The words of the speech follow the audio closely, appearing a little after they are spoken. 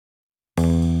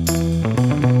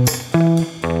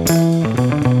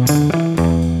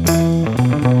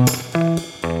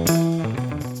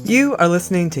You are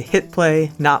listening to Hit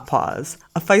Play, Not Pause,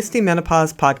 a feisty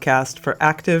menopause podcast for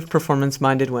active,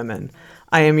 performance-minded women.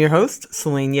 I am your host,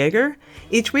 Celine Yeager.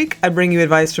 Each week, I bring you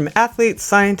advice from athletes,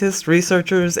 scientists,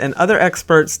 researchers, and other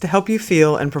experts to help you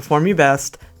feel and perform your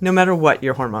best, no matter what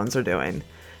your hormones are doing.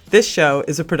 This show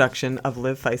is a production of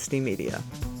Live Feisty Media.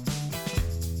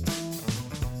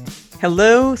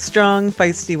 Hello, strong,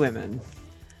 feisty women.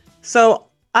 So,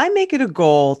 I make it a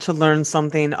goal to learn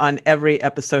something on every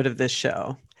episode of this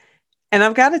show. And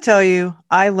I've got to tell you,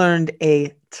 I learned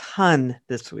a ton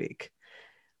this week.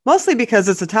 Mostly because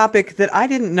it's a topic that I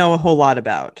didn't know a whole lot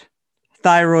about.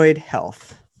 Thyroid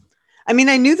health. I mean,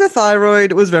 I knew the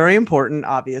thyroid was very important,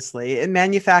 obviously. It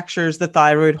manufactures the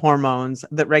thyroid hormones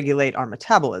that regulate our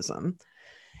metabolism.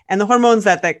 And the hormones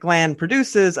that gland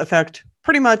produces affect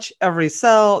pretty much every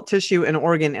cell, tissue, and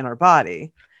organ in our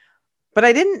body. But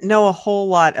I didn't know a whole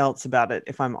lot else about it,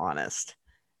 if I'm honest.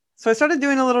 So I started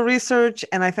doing a little research,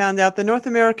 and I found out the North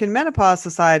American Menopause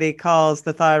Society calls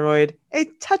the thyroid a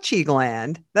touchy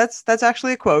gland. That's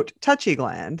actually a quote, touchy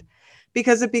gland,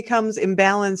 because it becomes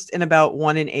imbalanced in about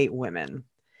 1 in 8 women.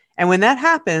 And when that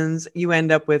happens, you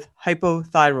end up with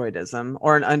hypothyroidism,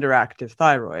 or an underactive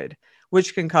thyroid,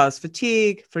 which can cause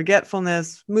fatigue,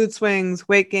 forgetfulness, mood swings,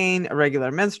 weight gain, irregular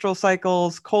menstrual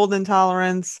cycles, cold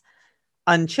intolerance.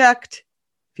 Unchecked,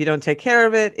 if you don't take care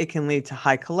of it, it can lead to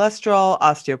high cholesterol,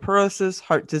 osteoporosis,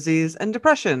 heart disease, and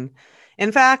depression.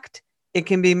 In fact, it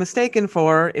can be mistaken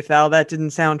for, if that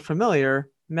didn't sound familiar,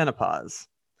 menopause.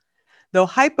 Though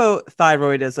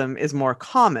hypothyroidism is more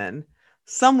common,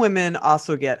 some women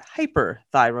also get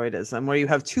hyperthyroidism, where you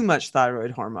have too much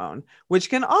thyroid hormone, which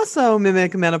can also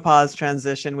mimic menopause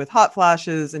transition with hot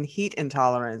flashes and heat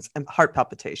intolerance and heart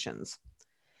palpitations.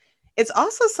 It's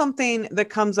also something that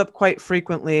comes up quite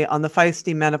frequently on the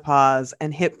Feisty Menopause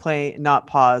and Hit Play Not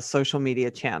Pause social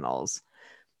media channels.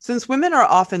 Since women are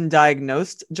often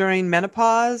diagnosed during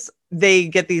menopause, they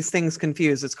get these things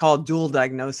confused. It's called dual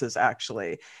diagnosis,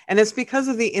 actually. And it's because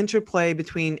of the interplay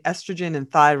between estrogen and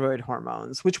thyroid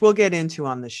hormones, which we'll get into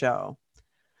on the show.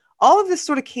 All of this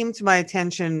sort of came to my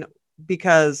attention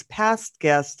because past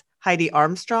guest Heidi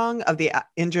Armstrong of the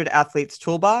Injured Athletes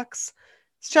Toolbox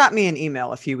shot me an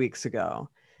email a few weeks ago.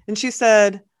 And she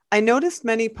said, I noticed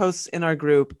many posts in our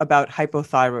group about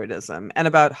hypothyroidism and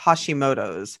about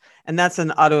Hashimoto's, and that's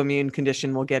an autoimmune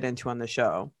condition we'll get into on the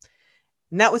show.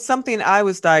 And that was something I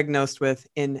was diagnosed with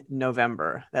in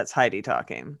November. That's Heidi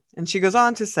talking. And she goes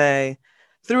on to say,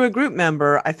 through a group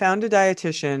member, I found a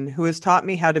dietitian who has taught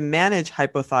me how to manage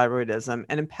hypothyroidism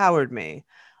and empowered me.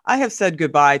 I have said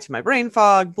goodbye to my brain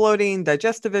fog, bloating,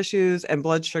 digestive issues, and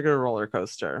blood sugar roller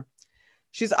coaster.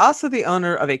 She's also the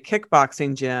owner of a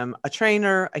kickboxing gym, a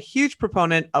trainer, a huge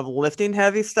proponent of lifting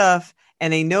heavy stuff,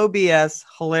 and a no BS,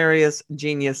 hilarious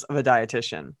genius of a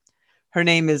dietitian. Her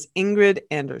name is Ingrid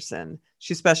Anderson.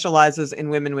 She specializes in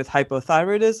women with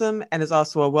hypothyroidism and is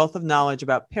also a wealth of knowledge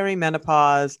about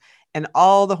perimenopause and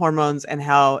all the hormones and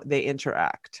how they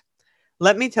interact.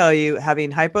 Let me tell you,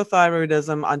 having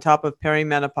hypothyroidism on top of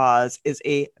perimenopause is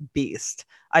a beast.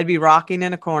 I'd be rocking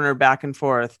in a corner back and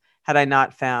forth had I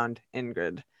not found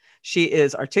Ingrid. She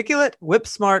is articulate, whip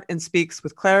smart, and speaks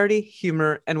with clarity,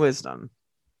 humor, and wisdom.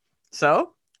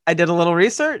 So I did a little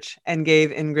research and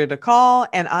gave Ingrid a call,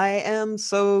 and I am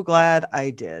so glad I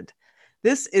did.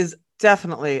 This is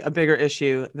definitely a bigger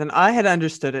issue than I had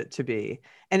understood it to be.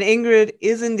 And Ingrid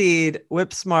is indeed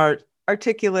whip smart,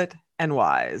 articulate, and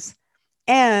wise.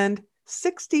 And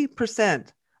 60%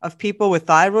 of people with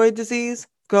thyroid disease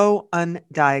go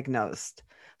undiagnosed.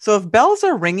 So if bells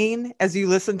are ringing as you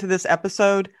listen to this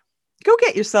episode, go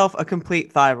get yourself a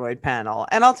complete thyroid panel.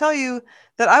 And I'll tell you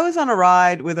that I was on a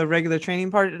ride with a regular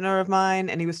training partner of mine,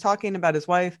 and he was talking about his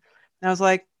wife. And I was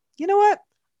like, you know what?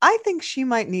 I think she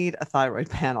might need a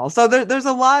thyroid panel. So there's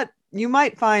a lot. You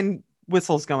might find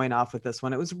whistles going off with this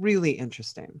one. It was really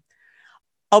interesting.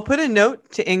 I'll put a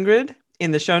note to Ingrid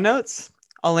in the show notes.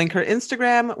 I'll link her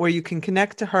Instagram where you can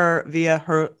connect to her via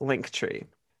her Linktree.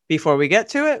 Before we get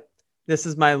to it, this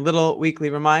is my little weekly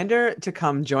reminder to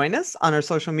come join us on our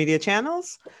social media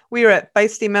channels. We are at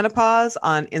Feisty Menopause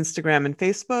on Instagram and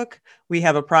Facebook. We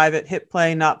have a private Hit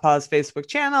Play Not Pause Facebook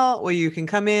channel where you can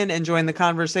come in and join the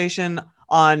conversation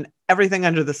on everything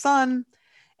under the sun.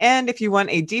 And if you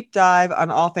want a deep dive on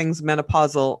all things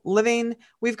menopausal living,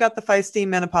 we've got the Feisty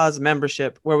Menopause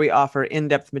membership where we offer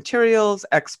in-depth materials,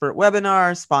 expert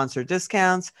webinars, sponsored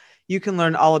discounts. You can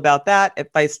learn all about that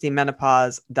at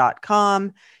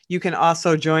feistymenopause.com. You can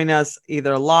also join us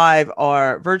either live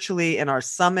or virtually in our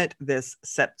summit this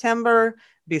September.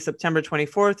 Be September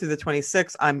 24th through the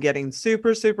 26th. I'm getting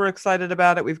super, super excited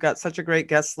about it. We've got such a great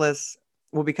guest list.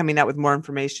 We'll be coming out with more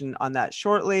information on that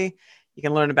shortly. You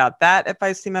can learn about that at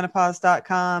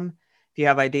feistymenopause.com. If you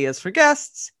have ideas for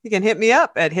guests, you can hit me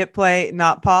up at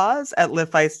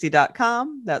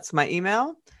hitplaynotpause@livefeisty.com. That's my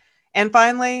email. And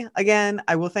finally, again,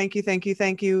 I will thank you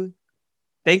to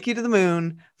the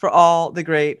moon for all the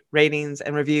great ratings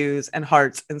and reviews and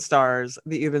hearts and stars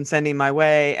that you've been sending my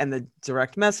way and the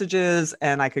direct messages.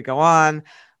 And I could go on,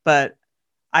 but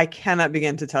I cannot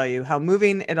begin to tell you how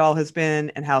moving it all has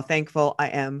been and how thankful I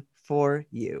am for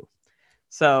you.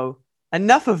 So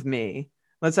enough of me.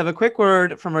 Let's have a quick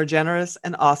word from our generous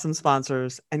and awesome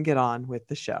sponsors and get on with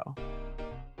the show.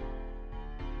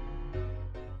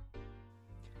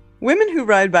 Women who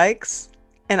ride bikes,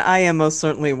 and I am most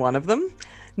certainly one of them,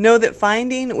 know that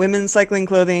finding women's cycling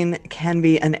clothing can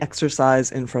be an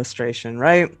exercise in frustration,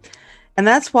 right? And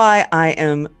that's why I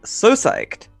am so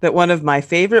psyched that one of my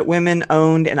favorite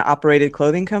women-owned and operated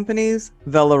clothing companies,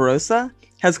 Vella Rosa,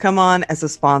 has come on as a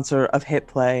sponsor of Hit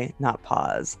Play Not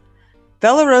Pause.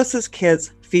 Vella Rosa's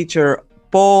kits feature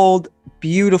bold,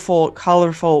 beautiful,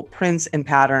 colorful prints and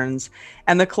patterns,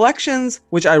 and the collections,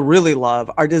 which I really love,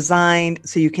 are designed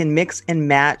so you can mix and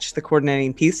match the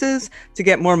coordinating pieces to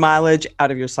get more mileage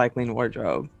out of your cycling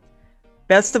wardrobe.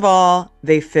 Best of all,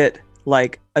 they fit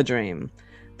like a dream.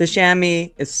 The chamois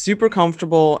is super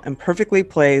comfortable and perfectly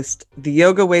placed. The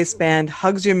yoga waistband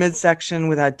hugs your midsection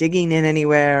without digging in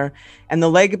anywhere. And the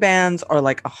leg bands are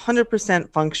like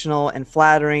 100% functional and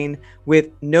flattering with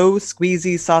no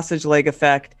squeezy sausage leg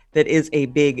effect that is a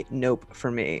big nope for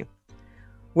me.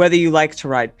 Whether you like to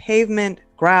ride pavement,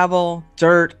 gravel,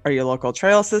 dirt, or your local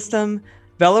trail system,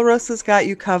 Vella Rosa's got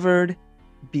you covered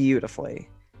beautifully.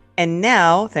 And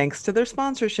now, thanks to their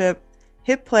sponsorship,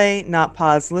 Hit Play Not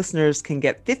Pause listeners can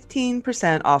get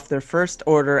 15% off their first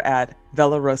order at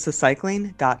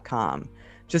VellaRosaCycling.com.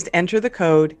 Just enter the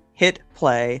code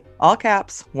HITPLAY, all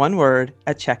caps, one word,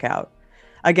 at checkout.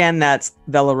 Again, that's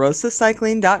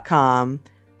VellaRosaCycling.com,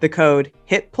 the code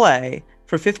HITPLAY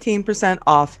for 15%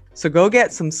 off. So go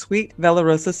get some sweet Vella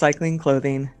Rosa cycling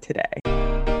clothing today.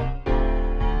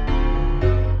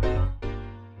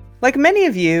 Like many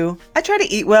of you, I try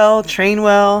to eat well, train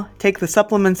well, take the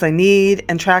supplements I need,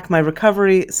 and track my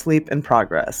recovery, sleep, and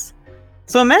progress.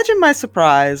 So imagine my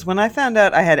surprise when I found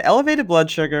out I had elevated blood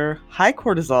sugar, high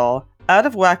cortisol, out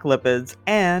of whack lipids,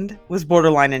 and was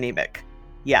borderline anemic.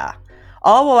 Yeah,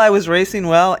 all while I was racing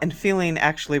well and feeling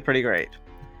actually pretty great.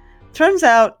 Turns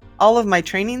out, all of my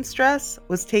training stress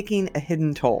was taking a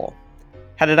hidden toll.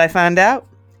 How did I find out?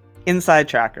 Inside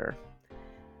Tracker.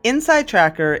 Inside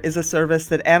Tracker is a service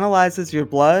that analyzes your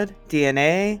blood,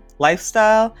 DNA,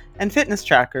 lifestyle, and fitness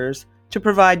trackers to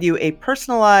provide you a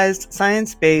personalized,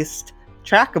 science-based,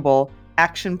 trackable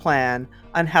action plan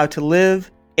on how to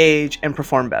live, age, and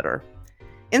perform better.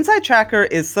 Inside Tracker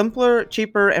is simpler,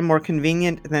 cheaper, and more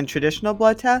convenient than traditional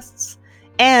blood tests,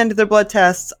 and their blood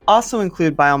tests also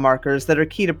include biomarkers that are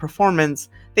key to performance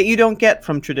that you don't get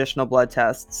from traditional blood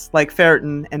tests, like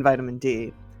ferritin and vitamin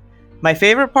D. My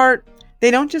favorite part? They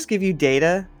don't just give you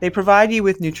data, they provide you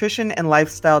with nutrition and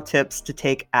lifestyle tips to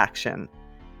take action.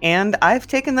 And I've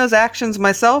taken those actions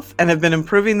myself and have been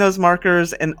improving those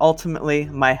markers and ultimately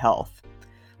my health.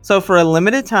 So for a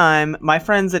limited time, my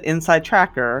friends at Inside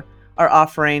Tracker are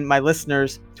offering my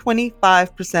listeners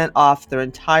 25% off their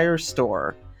entire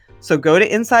store. So go to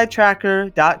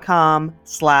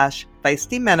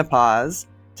insidetracker.com/feistymenopause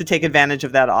to take advantage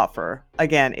of that offer.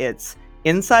 Again, it's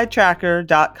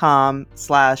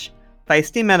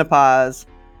insidetracker.com/feistymenopause.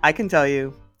 I can tell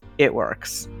you, it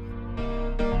works.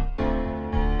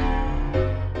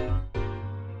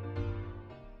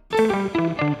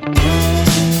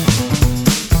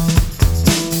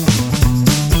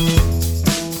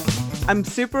 I'm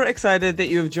super excited that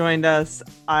you have joined us.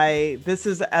 This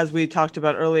is, as we talked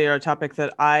about earlier, a topic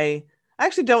that I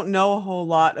actually don't know a whole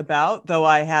lot about, though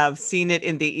I have seen it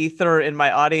in the ether in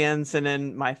my audience and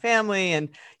in my family. And,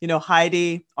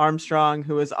 Heidi Armstrong,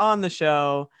 who was on the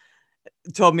show,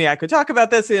 told me I could talk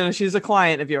about this. She's a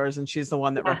client of yours and she's the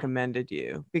one that recommended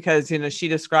you because, she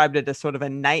described it as sort of a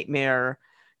nightmare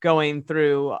going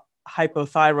through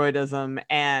hypothyroidism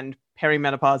and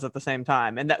perimenopause at the same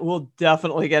time. And that we'll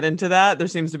definitely get into that. There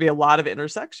seems to be a lot of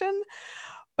intersection,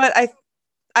 but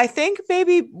I think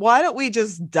maybe why don't we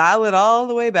just dial it all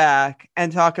the way back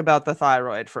and talk about the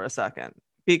thyroid for a second?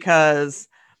 Because,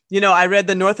 I read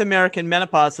the North American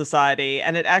Menopause Society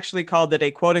and it actually called it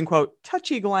a quote unquote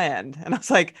touchy gland. And I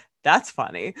was like, that's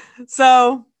funny.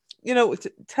 So,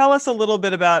 tell us a little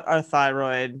bit about our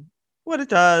thyroid, what it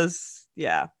does.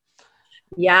 Yeah.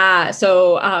 Yeah.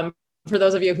 So, For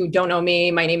those of you who don't know me,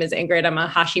 my name is Ingrid. I'm a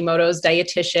Hashimoto's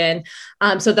dietitian.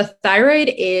 So the thyroid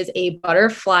is a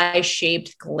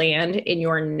butterfly-shaped gland in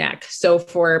your neck. So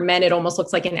for men, it almost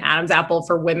looks like an Adam's apple.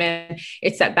 For women,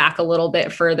 it's set back a little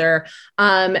bit further.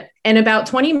 And about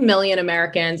 20 million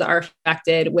Americans are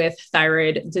affected with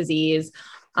thyroid disease.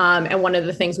 And one of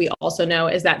the things we also know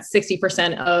is that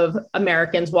 60% of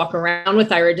Americans walk around with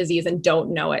thyroid disease and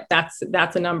don't know it. That's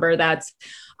a number that's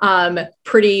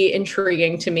pretty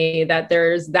intriguing to me, that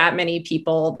there's that many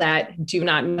people that do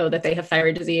not know that they have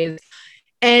thyroid disease.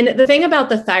 And the thing about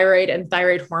the thyroid and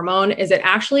thyroid hormone is it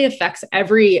actually affects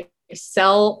every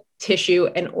cell, tissue,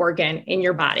 and organ in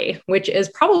your body, which is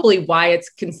probably why it's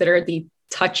considered the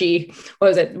touchy,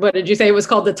 what did you say it was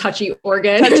called? The touchy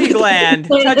organ? Touchy gland.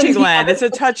 Touchy gland. It's a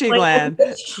touchy gland.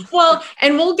 Well,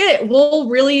 and we'll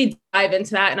really dive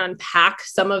into that and unpack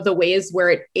some of the ways where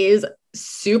it is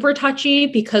super touchy,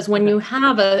 because when you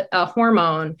have a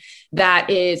hormone that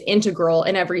is integral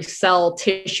in every cell,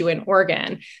 tissue, and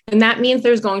organ, then that means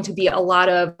there's going to be a lot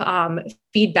of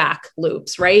feedback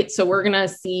loops, right? So we're going to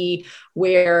see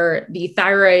where the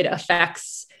thyroid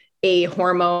affects a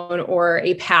hormone or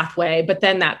a pathway, but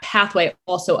then that pathway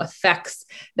also affects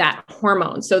that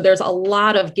hormone. So there's a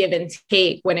lot of give and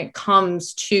take when it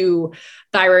comes to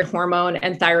thyroid hormone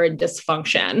and thyroid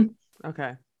dysfunction.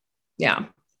 Okay. Yeah.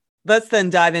 Let's then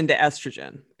dive into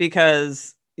estrogen,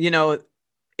 because, in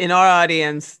our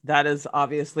audience, that is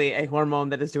obviously a hormone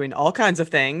that is doing all kinds of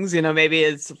things. Maybe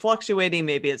it's fluctuating,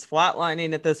 maybe it's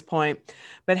flatlining at this point,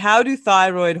 but how do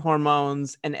thyroid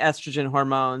hormones and estrogen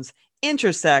hormones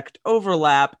intersect,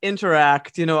 overlap,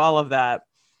 interact, all of that?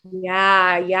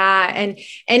 Yeah. And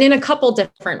in a couple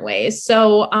different ways.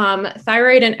 So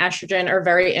thyroid and estrogen are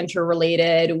very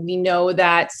interrelated. We know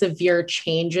that severe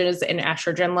changes in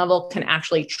estrogen level can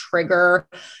actually trigger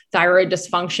thyroid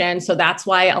dysfunction. So that's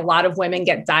why a lot of women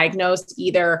get diagnosed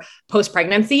either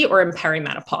post-pregnancy or in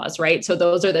perimenopause, right? So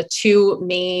those are the two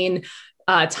main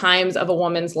times of a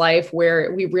woman's life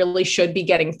where we really should be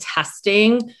getting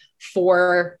testing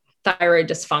for thyroid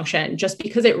dysfunction, just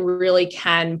because it really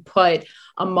can put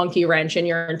a monkey wrench in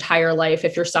your entire life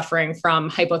if you're suffering from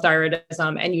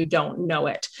hypothyroidism and you don't know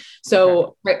it.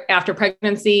 So right after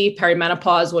pregnancy,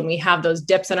 perimenopause, when we have those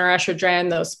dips in our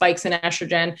estrogen, those spikes in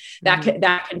estrogen, that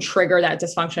can trigger that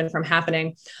dysfunction from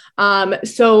happening.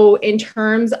 So in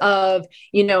terms of,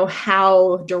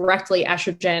 how directly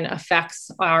estrogen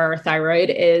affects our thyroid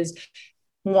is,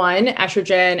 one,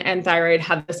 estrogen and thyroid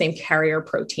have the same carrier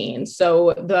protein.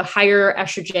 So the higher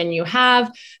estrogen you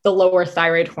have, the lower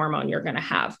thyroid hormone you're going to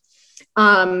have,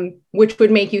 which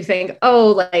would make you think,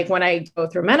 like when I go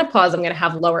through menopause, I'm going to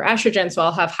have lower estrogen, so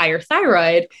I'll have higher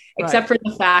thyroid, except for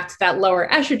the fact that lower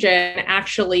estrogen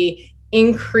actually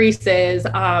increases,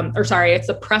 it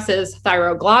suppresses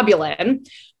thyroglobulin,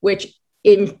 which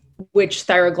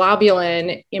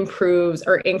thyroglobulin improves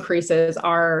or increases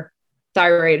our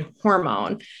thyroid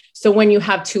hormone. So when you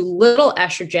have too little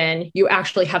estrogen, you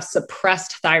actually have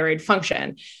suppressed thyroid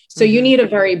function. So you need a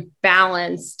very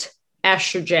balanced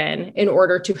estrogen in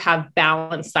order to have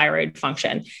balanced thyroid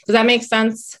function. Does that make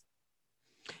sense?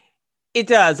 It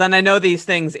does. And I know these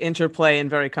things interplay in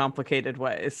very complicated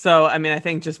ways. So, I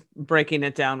think just breaking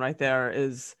it down right there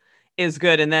is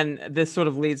good. And then this sort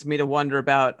of leads me to wonder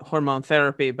about hormone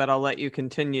therapy, but I'll let you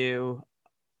continue,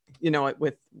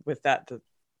 with that.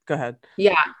 Go ahead.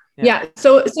 Yeah.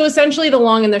 So essentially the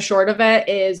long and the short of it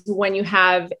is, when you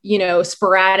have,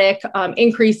 sporadic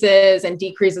increases and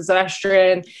decreases of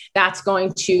estrogen, that's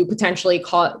going to potentially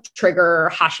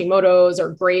trigger Hashimoto's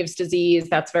or Graves' disease.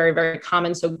 That's very, very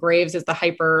common. So Graves is the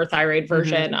hyperthyroid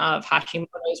version of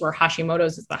Hashimoto's, where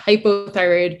Hashimoto's is the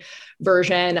hypothyroid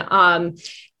version.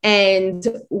 And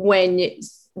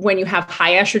when you have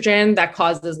high estrogen, that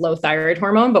causes low thyroid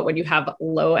hormone. But when you have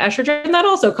low estrogen, that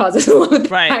also causes low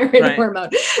thyroid hormone.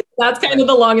 That's kind of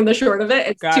the long and the short of it.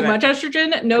 It's too much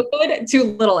estrogen, no good. Too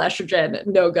little estrogen,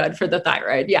 no good for the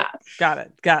thyroid. Yeah. Got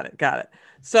it.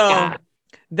 So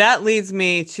that leads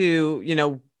me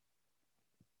to,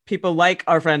 people like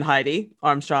our friend Heidi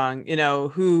Armstrong,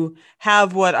 who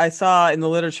have what I saw in the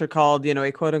literature called,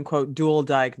 a quote unquote dual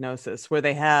diagnosis, where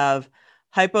they have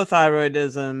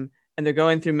hypothyroidism and they're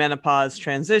going through menopause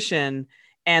transition,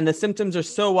 and the symptoms are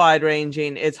so wide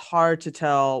ranging, it's hard to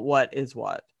tell what is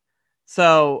what.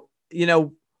 So,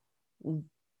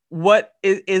 what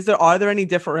is there, are there any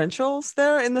differentials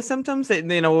there in the symptoms that,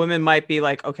 women might be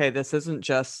like, okay, this isn't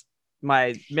just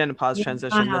my menopause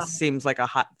transition. This seems like a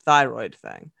hot thyroid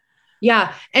thing.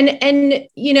 Yeah. And,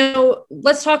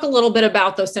 let's talk a little bit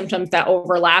about those symptoms that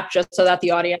overlap, just so that the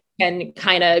audience can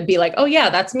kind of be like, oh yeah,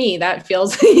 that's me. That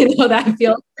feels, that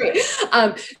feels great.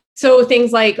 So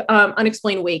things like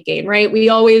unexplained weight gain, right? We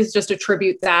always just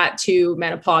attribute that to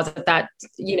menopause at that,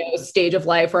 stage of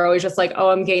life. We're always just like, oh,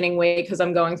 I'm gaining weight because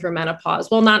I'm going through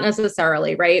menopause. Well, not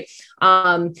necessarily, right?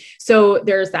 So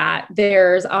there's that.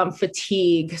 There's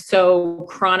fatigue. So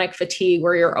chronic fatigue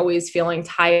where you're always feeling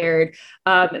tired.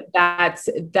 That's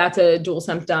a dual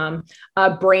symptom.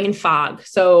 Brain fog.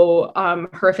 So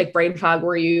horrific brain fog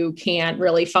where you can't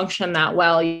really function that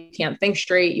well. You can't think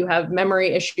straight. You have memory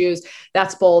issues.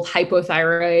 That's both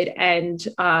hypothyroid and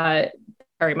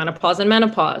perimenopause and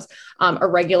menopause.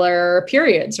 Irregular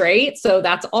periods, right? So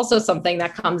that's also something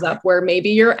that comes up where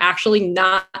maybe you're actually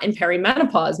not in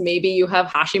perimenopause. Maybe you have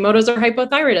Hashimoto's or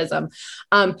hypothyroidism.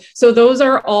 So those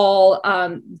are all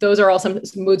some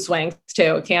mood swings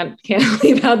too. Can't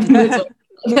leave out the mood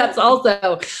swings. That's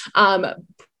also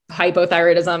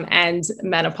hypothyroidism and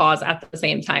menopause at the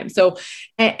same time. So,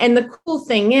 and the cool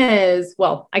thing is,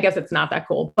 well, I guess it's not that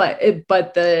cool, but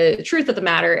the truth of the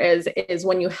matter is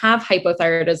when you have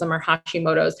hypothyroidism or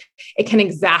Hashimoto's, it can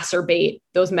exacerbate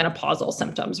those menopausal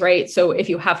symptoms, right? So if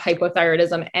you have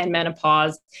hypothyroidism and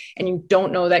menopause and you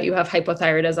don't know that you have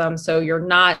hypothyroidism, so you're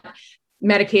not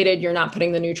medicated, you're not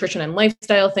putting the nutrition and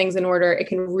lifestyle things in order, it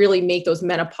can really make those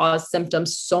menopause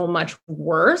symptoms so much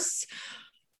worse.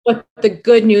 But the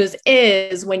good news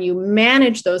is when you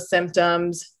manage those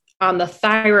symptoms on the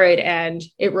thyroid end,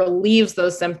 it relieves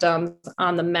those symptoms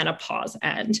on the menopause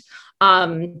end.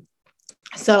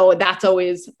 So that's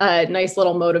always a nice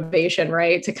little motivation,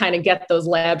 right? To kind of get those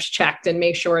labs checked and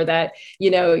make sure that,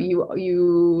 you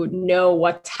know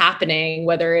what's happening,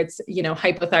 whether it's,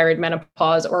 hypothyroid,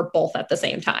 menopause, or both at the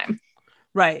same time.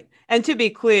 Right. And to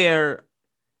be clear,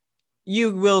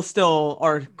 you will still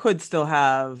or could still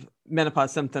have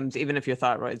menopause symptoms even if your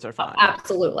thyroids are fine.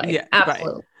 Absolutely. Yeah,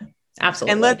 absolutely. Right.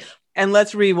 Absolutely. And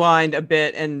let's rewind a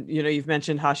bit. And you've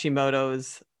mentioned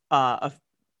Hashimoto's a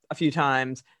few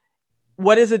times.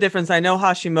 What is the difference? I know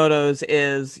Hashimoto's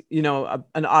is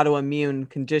an autoimmune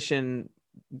condition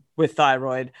with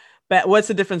thyroid, but what's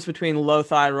the difference between low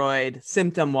thyroid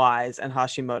symptom wise and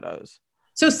Hashimoto's?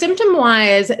 So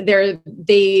symptom-wise,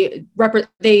 they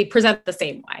present the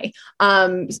same way.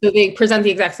 So they present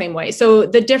the exact same way. So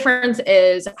the difference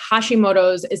is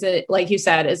Hashimoto's like you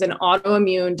said, is an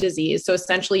autoimmune disease. So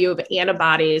essentially you have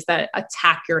antibodies that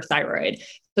attack your thyroid.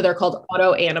 So they're called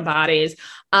autoantibodies.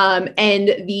 And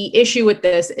the issue with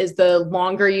this is the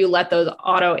longer you let those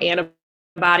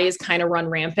autoantibodies kind of run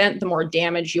rampant, the more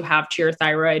damage you have to your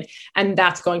thyroid. And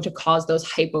that's going to cause those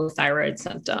hypothyroid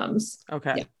symptoms.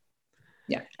 Okay. Yeah.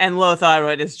 Yeah. And low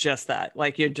thyroid is just that,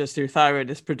 like your thyroid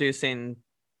is producing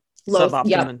suboptimum.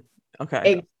 Yep.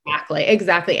 Okay.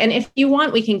 Exactly. And if you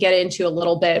want, we can get into a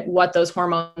little bit what those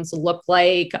hormones look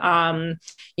like,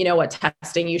 what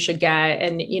testing you should get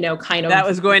and, kind of. That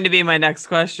was going to be my next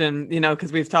question,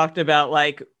 because we've talked about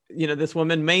this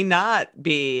woman may not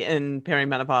be in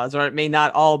perimenopause or it may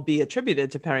not all be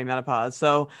attributed to perimenopause.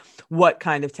 So what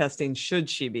kind of testing should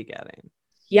she be getting?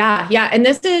 Yeah. And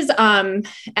this is, I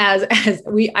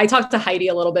talked to Heidi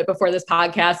a little bit before this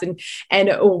podcast and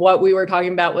what we were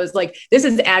talking about was like, this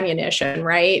is ammunition,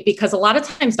 right? Because a lot of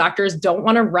times doctors don't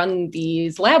want to run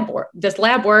this lab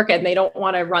work and they don't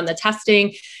want to run the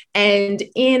testing. And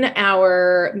in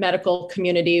our medical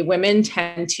community, women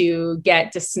tend to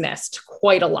get dismissed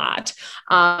quite a lot.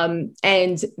 And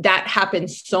that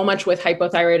happens so much with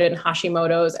hypothyroid and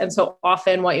Hashimoto's. And so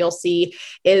often what you'll see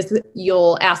is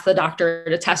you'll ask the doctor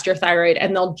to test your thyroid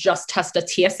and they'll just test a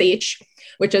TSH,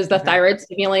 which is the thyroid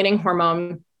stimulating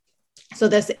hormone. So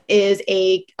this is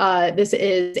a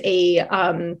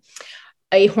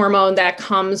hormone that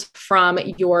comes from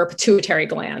your pituitary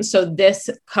gland. So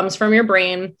this comes from your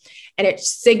brain and it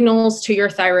signals to your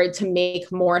thyroid to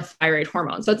make more thyroid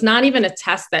hormone. So it's not even a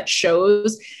test that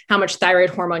shows how much thyroid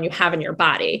hormone you have in your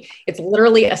body. It's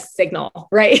literally a signal,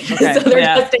 right? Okay, so they're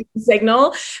testing the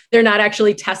signal. They're not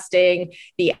actually testing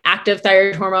the active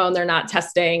thyroid hormone. They're not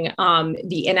testing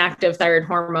the inactive thyroid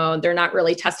hormone. They're not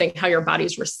really testing how your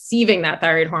body's receiving that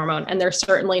thyroid hormone. And they're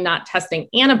certainly not testing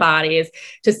antibodies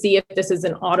to see if this is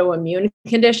an autoimmune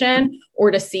condition or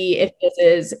to see if this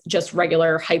is just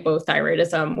regular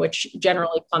hypothyroidism, which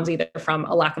generally comes either from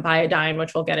a lack of iodine,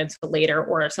 which we'll get into later,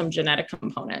 or some genetic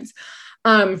components.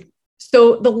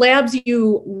 So the labs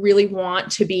you really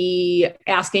want to be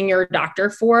asking your doctor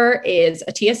for is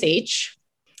a TSH,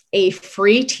 a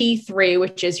free T3,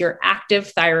 which is your active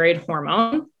thyroid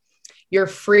hormone, your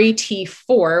free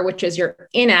T4, which is your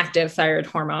inactive thyroid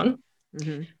hormone,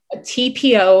 a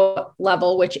TPO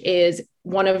level, which is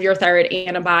one of your thyroid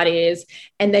antibodies,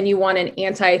 and then you want an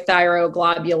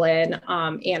anti-thyroglobulin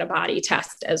antibody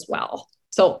test as well.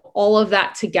 So all of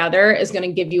that together is going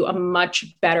to give you a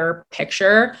much better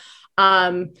picture.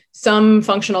 Some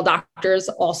functional doctors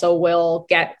also will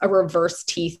get a reverse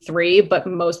T3, but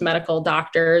most medical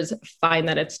doctors find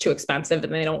that it's too expensive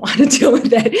and they don't want to deal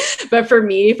with it. But for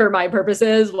me, for my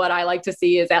purposes, what I like to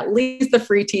see is at least the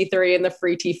free T3 and the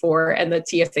free T4 and the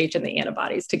TSH and the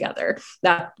antibodies together.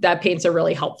 That paints a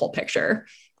really helpful picture.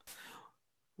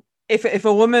 If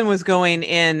a woman was going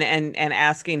in and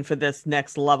asking for this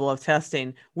next level of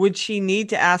testing, would she need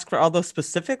to ask for all those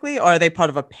specifically, or are they part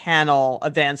of a panel,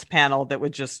 advanced panel that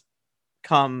would just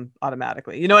come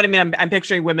automatically? You know what I mean? I'm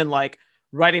picturing women like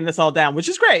writing this all down, which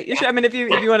is great. You should, I mean, if you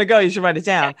want to go, you should write it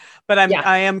down. But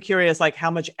I am curious, like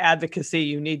how much advocacy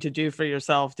you need to do for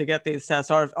yourself to get these tests,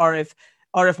 or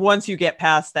if once you get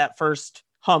past that first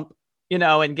hump, you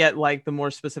know, and get like the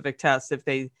more specific tests, if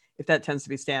that tends to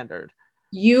be standard.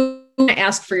 You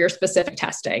ask for your specific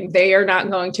testing. They are not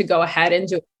going to go ahead and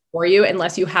do it for you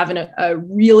unless you have a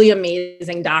really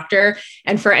amazing doctor.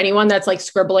 And for anyone that's like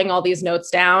scribbling all these notes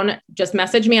down, just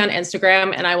message me on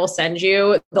Instagram and I will send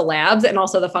you the labs and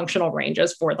also the functional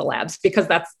ranges for the labs, because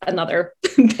that's another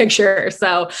picture.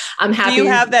 So I'm happy. Do you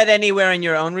have that anywhere in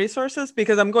your own resources?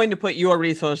 Because I'm going to put your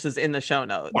resources in the show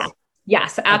notes. Yeah.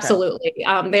 Yes, absolutely.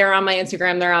 Okay. They're on my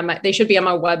Instagram. They should be on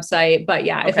my website. But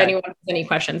yeah, if anyone has any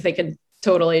questions, they can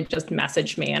totally just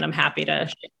message me and I'm happy to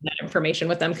share that information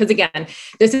with them. Because again,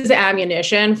 this is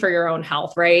ammunition for your own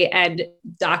health, right? And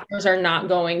doctors are not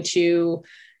going to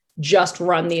just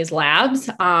run these labs.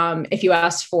 If you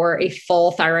ask for a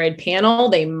full thyroid panel,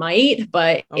 they might,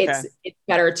 but it's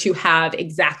better to have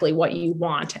exactly what you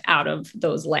want out of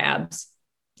those labs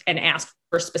and ask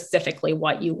for specifically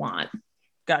what you want.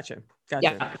 Gotcha.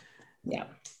 Yeah.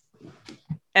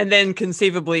 And then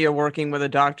conceivably you're working with a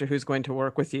doctor who's going to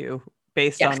work with you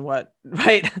based on what,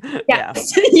 right?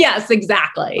 Yes. Yes,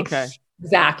 exactly. Okay.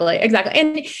 Exactly.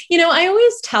 And, you know, I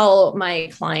always tell my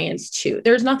clients too,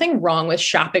 there's nothing wrong with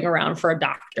shopping around for a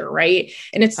doctor, right?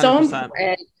 And it's 100%. So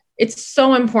important. It's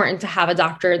so important to have a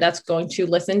doctor that's going to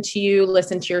listen to you,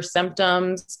 listen to your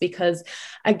symptoms, because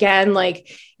again,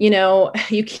 like, you know,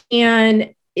 you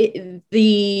can,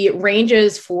 the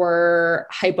ranges for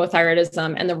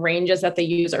hypothyroidism and the ranges that they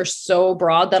use are so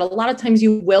broad that a lot of times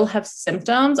you will have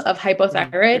symptoms of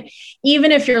hypothyroid,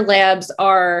 even if your labs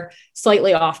are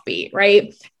slightly offbeat,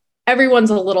 right? Everyone's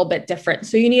a little bit different.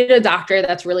 So you need a doctor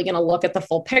that's really going to look at the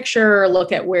full picture,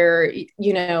 look at where,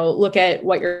 you know, look at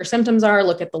what your symptoms are,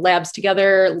 look at the labs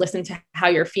together, listen to how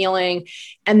you're feeling,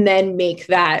 and then make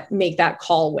that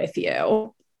call with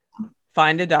you.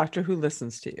 Find a doctor who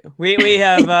listens to you. We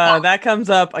have that comes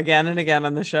up again and again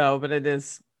on the show, but it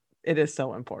is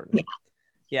so important.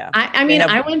 Yeah. I mean,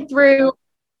 I went through,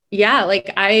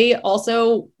 like I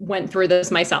also went through this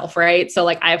myself, right? So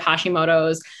like I have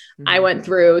Hashimoto's. Mm-hmm. I went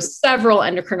through several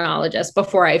endocrinologists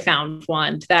before I found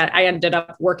one that I ended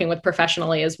up working with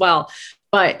professionally as well.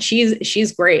 But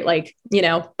she's great. Like, you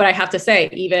know, but I have to say,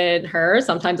 even her,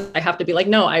 sometimes I have to be like,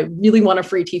 no, I really want a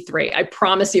free T3. I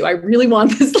promise you, I really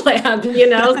want this lab, you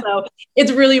know? So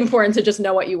it's really important to just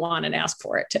know what you want and ask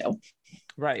for it too.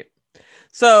 Right.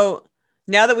 So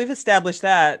now that we've established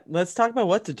that, let's talk about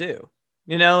what to do.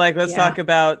 You know, like, let's talk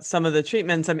about some of the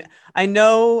treatments. I mean, I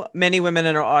know many women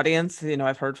in our audience, you know,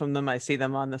 I've heard from them. I see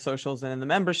them on the socials and in the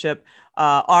membership,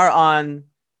 are on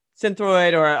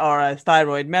Synthroid or a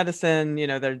thyroid medicine. You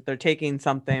know, they're taking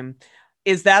something.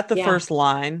 Is that the first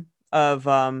line of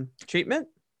treatment?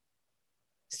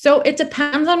 So it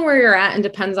depends on where you're at and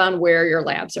depends on where your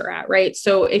labs are at, right?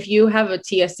 So if you have a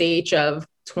TSH of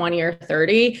 20 or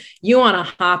 30, you want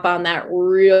to hop on that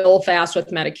real fast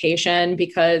with medication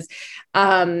because,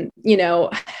 you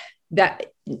know, that,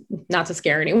 not to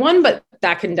scare anyone, but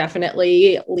that can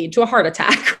definitely lead to a heart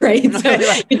attack, right? So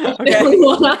you definitely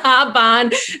want to hop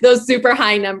on those super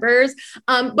high numbers.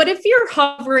 But if you're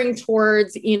hovering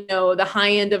towards, you know, the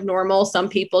high end of normal, some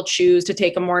people choose to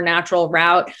take a more natural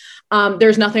route.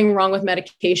 There's nothing wrong with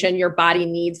medication. Your body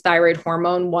needs thyroid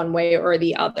hormone one way or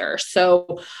the other.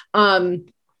 So,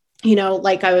 you know,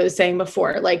 like I was saying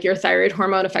before, like your thyroid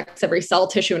hormone affects every cell,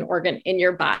 tissue, and organ in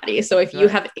your body. So if you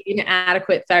have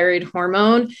inadequate thyroid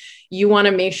hormone, you want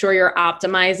to make sure you're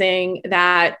optimizing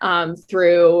that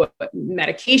through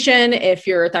medication if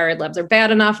your thyroid levels are bad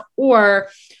enough, or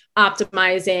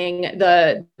optimizing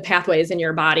the pathways in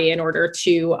your body in order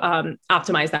to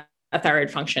optimize that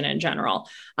thyroid function in general.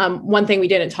 One thing we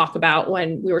didn't talk about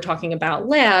when we were talking about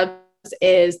labs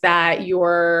is that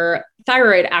your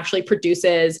thyroid actually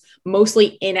produces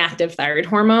mostly inactive thyroid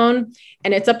hormone.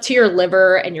 And it's up to your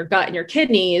liver and your gut and your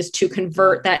kidneys to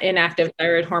convert that inactive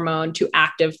thyroid hormone to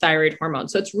active thyroid hormone.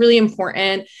 So it's really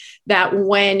important that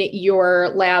when your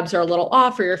labs are a little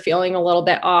off or you're feeling a little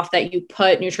bit off, that you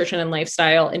put nutrition and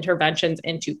lifestyle interventions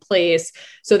into place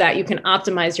so that you can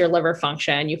optimize your liver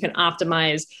function, you can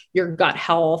optimize your gut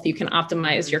health, you can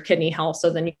optimize your kidney health, so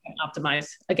then you can optimize,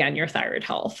 again, your thyroid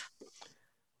health.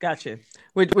 Gotcha.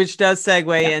 Which does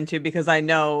segue into, because I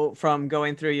know from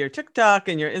going through your TikTok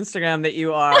and your Instagram that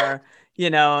you are,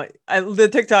 the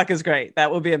TikTok is great.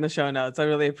 That will be in the show notes. I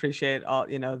really appreciate all,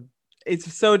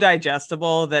 it's so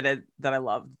digestible that I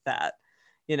love that.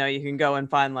 You can go and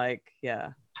find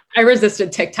I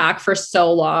resisted TikTok for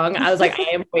so long. I was like, I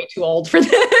am way too old for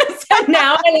this. And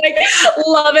now I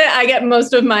love it. I get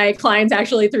most of my clients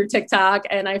actually through TikTok.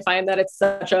 And I find that it's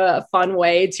such a fun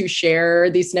way to share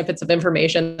these snippets of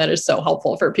information that is so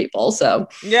helpful for people. So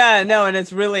yeah, no. And it's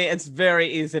very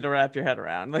easy to wrap your head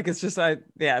around. It's just, I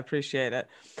appreciate it.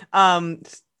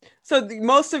 So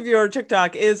most of your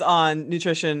TikTok is on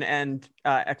nutrition and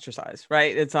exercise,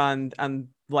 right? It's on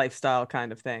lifestyle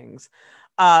kind of things.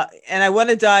 And I want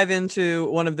to dive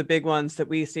into one of the big ones that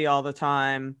we see all the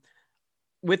time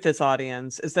with this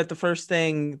audience, is that the first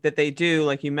thing that they do,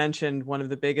 like you mentioned, one of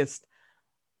the biggest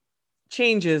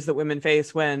changes that women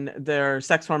face when their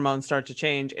sex hormones start to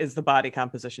change is the body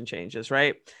composition changes,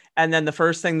 right? And then the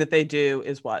first thing that they do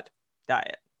is what?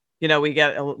 Diet.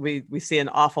 We see an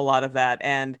awful lot of that,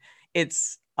 and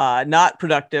it's not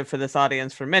productive for this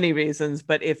audience for many reasons.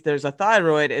 But if there's a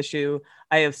thyroid issue,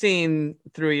 I have seen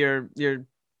through your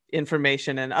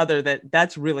information and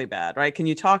that's really bad, right? Can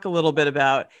you talk a little bit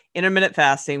about intermittent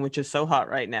fasting, which is so hot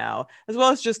right now, as well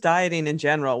as just dieting in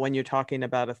general when you're talking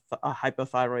about a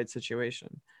hypothyroid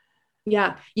situation?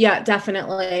 Yeah,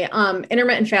 definitely.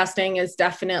 Intermittent fasting is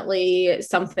definitely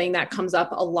something that comes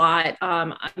up a lot.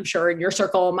 I'm sure in your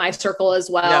circle, my circle as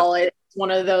well. Yep. It's one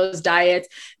of those diets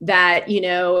that,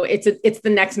 it's the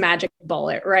next magic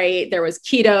bullet, right? There was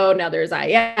keto, now there's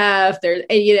IF,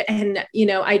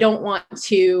 I don't want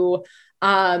to,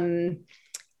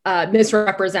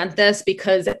 misrepresent this,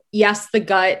 because yes, the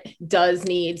gut does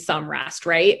need some rest,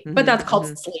 right? Mm-hmm, but that's called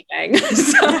sleeping.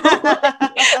 That's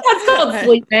called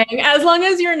sleeping. As long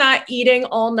as you're not eating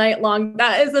all night long,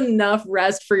 that is enough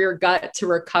rest for your gut to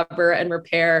recover and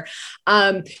repair.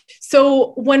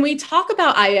 So when we talk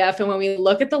about IF and when we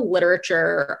look at the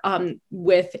literature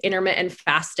with intermittent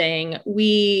fasting,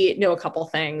 we know a couple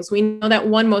things. We know that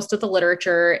most of the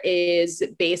literature is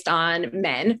based on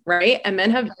men, right? And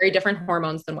men have very different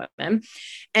hormones than women.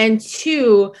 And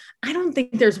two, I don't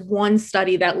think there's one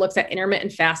study that looks at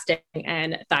intermittent fasting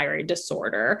and thyroid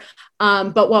disorder.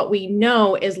 But what we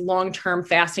know is long-term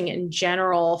fasting in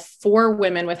general for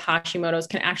women with Hashimoto's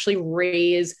can actually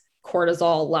raise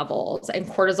cortisol levels. And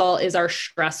cortisol is our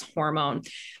stress hormone.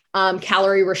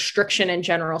 Calorie restriction in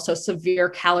general, so severe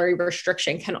calorie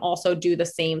restriction, can also do the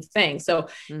same thing. So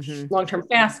long-term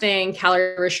fasting,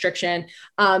 calorie restriction,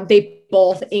 they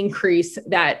both increase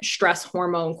that stress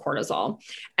hormone cortisol.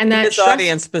 And that this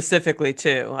audience specifically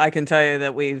too, I can tell you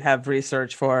that we have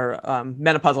research for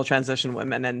menopausal transition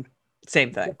women, and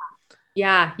same thing.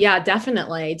 Yeah,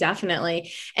 definitely.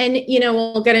 And,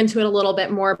 we'll get into it a little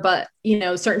bit more, but,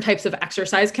 certain types of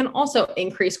exercise can also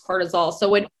increase cortisol. So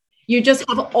when you just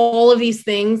have all of these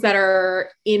things that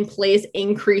are in place,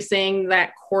 increasing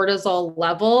that cortisol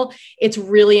level, it's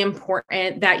really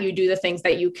important that you do the things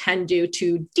that you can do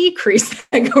to decrease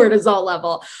that cortisol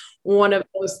level. One of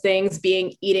those things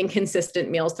being eating consistent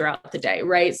meals throughout the day,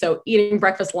 right? So eating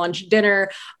breakfast, lunch,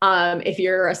 dinner. If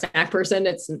you're a snack person,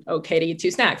 it's okay to eat 2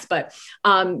 snacks, but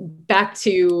back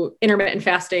to intermittent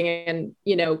fasting and,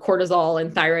 cortisol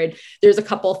and thyroid, there's a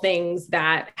couple things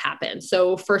that happen.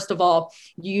 So first of all,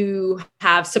 you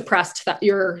have suppressed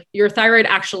your thyroid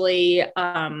actually,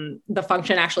 the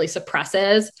function actually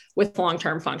suppresses with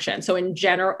long-term function. So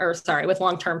with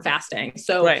long-term fasting.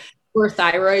 So right. Your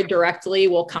thyroid directly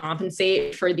will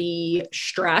compensate for the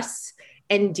stress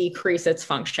and decrease its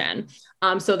function.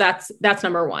 So that's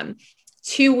number one.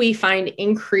 2, we find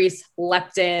increased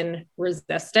leptin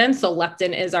resistance. So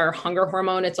leptin is our hunger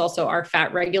hormone. It's also our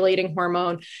fat regulating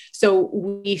hormone. So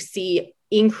we see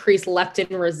increased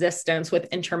leptin resistance with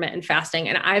intermittent fasting.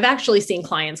 And I've actually seen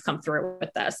clients come through with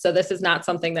this. So this is not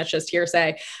something that's just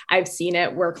hearsay. I've seen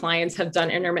it where clients have done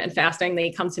intermittent fasting.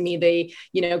 They come to me, they,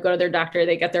 go to their doctor,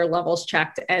 they get their levels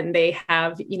checked, and they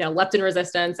have, leptin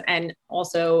resistance, and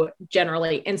also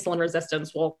generally insulin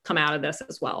resistance will come out of this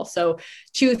as well. So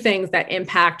 2 things that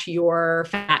impact your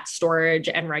fat storage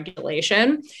and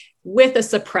regulation with a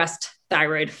suppressed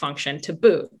thyroid function to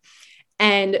boot.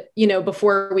 And,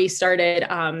 before we started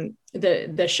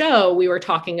the show, we were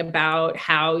talking about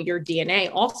how your DNA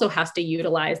also has to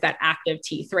utilize that active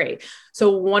T3.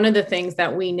 So one of the things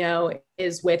that we know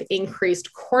is with increased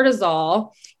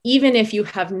cortisol, even if you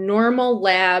have normal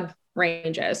lab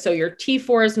ranges, so your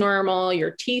T4 is normal,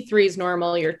 your T3 is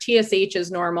normal, your TSH is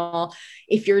normal,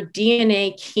 if your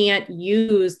DNA can't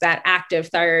use that active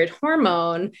thyroid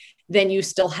hormone, then you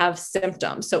still have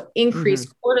symptoms. So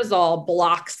increased cortisol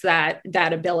blocks that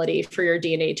ability for your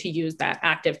DNA to use that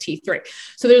active T3.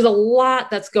 So there's a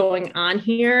lot that's going on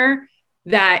here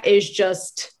that is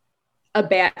just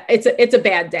it's a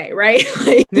bad day, right?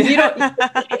 Like,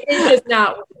 it's just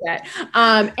not worth it.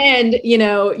 And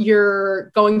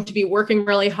you're going to be working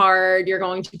really hard. You're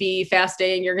going to be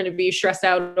fasting. You're going to be stressed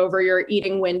out over your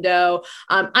eating window.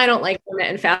 I don't like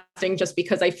intermittent fasting just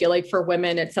because I feel like for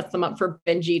women, it sets them up for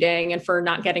binge eating and for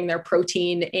not getting their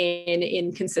protein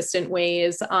in consistent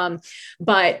ways.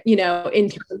 But, in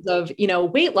terms of,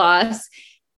 weight loss,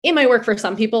 it might work for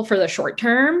some people for the short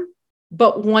term.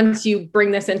 But once you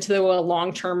bring this into a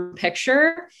long-term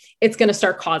picture, it's going to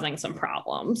start causing some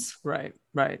problems. Right.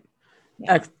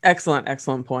 Yeah.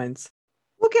 Excellent points.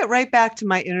 We'll get right back to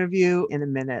my interview in a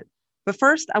minute. But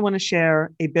first, I want to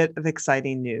share a bit of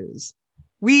exciting news.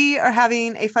 We are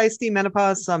having a Feisty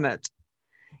Menopause Summit.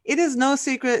 It is no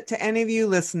secret to any of you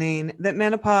listening that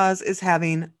menopause is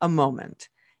having a moment.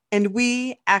 And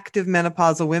we, active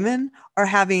menopausal women, are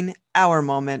having our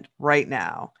moment right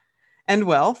now. And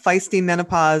well, Feisty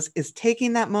Menopause is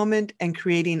taking that moment and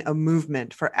creating a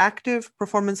movement for active,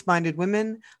 performance-minded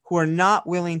women who are not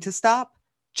willing to stop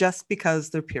just because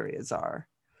their periods are.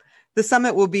 The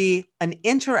summit will be an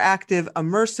interactive,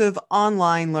 immersive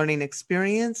online learning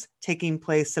experience taking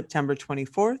place September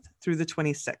 24th through the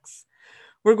 26th.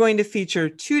 We're going to feature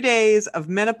 2 days of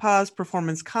menopause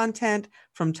performance content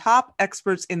from top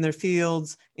experts in their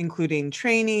fields, including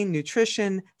training,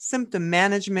 nutrition, symptom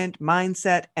management,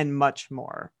 mindset, and much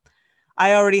more.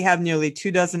 I already have nearly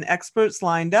 24 experts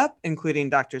lined up, including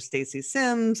Dr. Stacy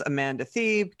Sims, Amanda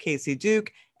Thebe, Casey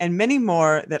Duke, and many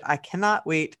more that I cannot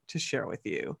wait to share with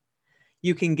you.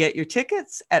 You can get your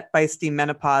tickets at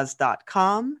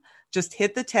feistymenopause.com. Just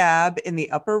hit the tab in the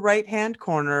upper right-hand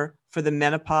corner for the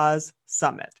Menopause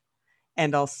Summit,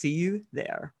 and I'll see you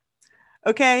there.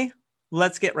 Okay,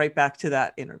 let's get right back to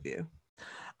that interview.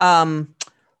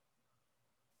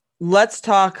 Let's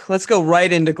go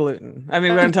right into gluten. I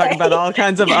mean, we're going to talk about all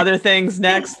kinds of other things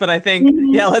next, but I think,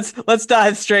 let's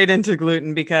dive straight into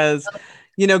gluten because,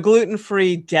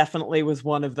 gluten-free definitely was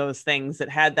one of those things that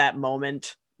had that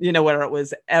moment, where it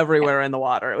was everywhere in the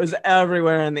water. It was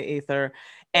everywhere in the ether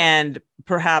and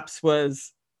perhaps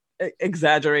was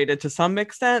exaggerated to some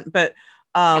extent, but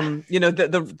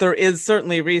there is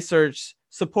certainly research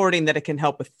supporting that it can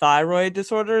help with thyroid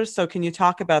disorders. So can you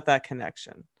talk about that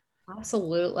connection?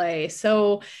 Absolutely.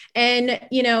 So, and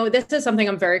this is something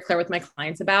I'm very clear with my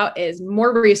clients about is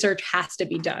more research has to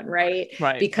be done, right?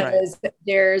 Because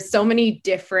there's so many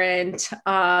different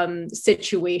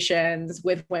situations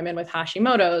with women with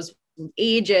Hashimoto's,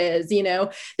 ages,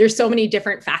 there's so many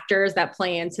different factors that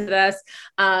play into this,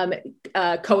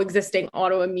 coexisting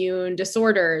autoimmune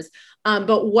disorders.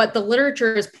 But what the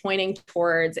literature is pointing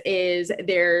towards is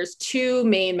there's two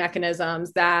main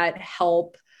mechanisms that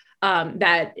help,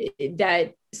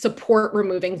 that support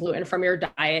removing gluten from your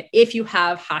diet if you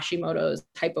have Hashimoto's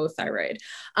hypothyroid.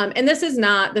 And this is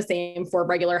not the same for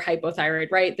regular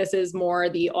hypothyroid, right? This is more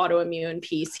the autoimmune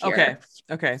piece here.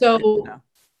 Okay. So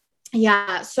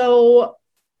yeah. So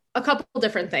a couple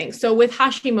different things. So with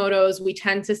Hashimoto's, we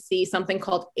tend to see something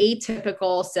called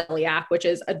atypical celiac, which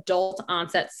is adult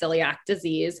onset celiac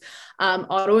disease.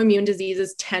 Autoimmune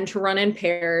diseases tend to run in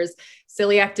pairs.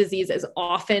 Celiac disease is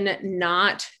often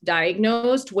not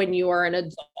diagnosed when you are an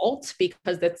adult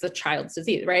because it's a child's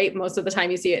disease, right? Most of the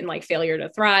time you see it in like failure to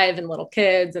thrive in little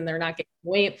kids and they're not gaining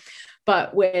weight.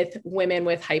 But with women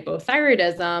with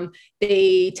hypothyroidism,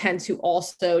 they tend to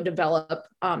also develop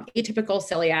atypical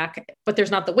celiac, but there's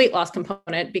not the weight loss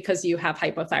component because you have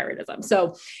hypothyroidism.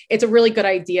 So it's a really good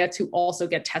idea to also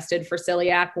get tested for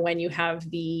celiac when you have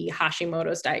the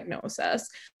Hashimoto's diagnosis.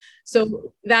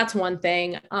 So that's one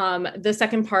thing. The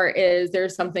second part is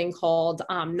there's something called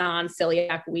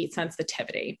non-celiac wheat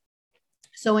sensitivity.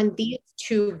 So in these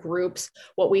two groups,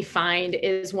 what we find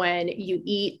is when you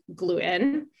eat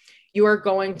gluten, you are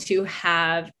going to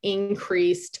have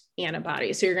increased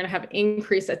antibodies. So you're going to have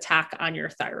increased attack on your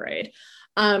thyroid.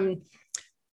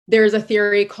 there's a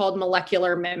theory called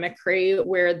molecular mimicry,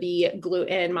 where the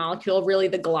gluten molecule, really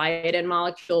the gliadin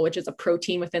molecule, which is a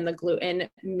protein within the gluten,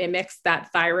 mimics that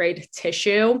thyroid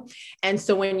tissue. And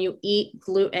so when you eat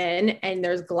gluten and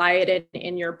there's gliadin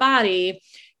in your body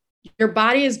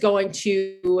is going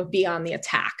to be on the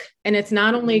attack. And it's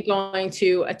not only going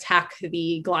to attack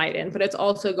the gliadin, but it's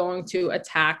also going to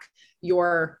attack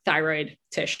your thyroid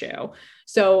tissue.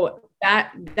 So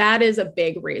that is a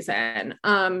big reason.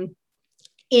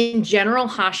 In general,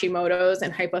 Hashimoto's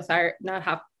and hypothyroid,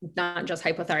 not just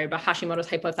hypothyroid, but Hashimoto's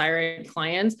hypothyroid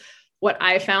clients, what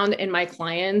I found in my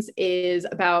clients is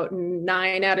about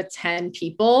 9 out of 10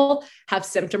 people have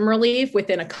symptom relief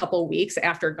within a couple of weeks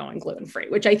after going gluten-free,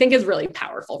 which I think is really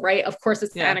powerful, right? Of course,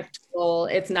 it's anecdotal,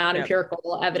 it's not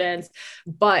empirical evidence,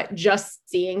 but just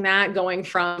seeing that, going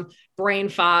from brain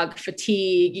fog,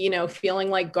 fatigue,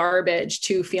 feeling like garbage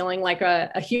to feeling like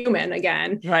a human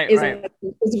again,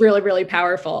 is really, really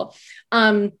powerful.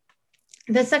 The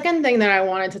second thing that I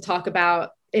wanted to talk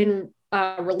about in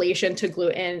relation to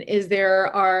gluten is there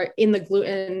are, in the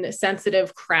gluten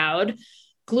sensitive crowd,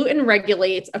 gluten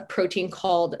regulates a protein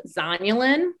called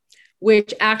zonulin,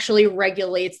 which actually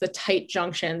regulates the tight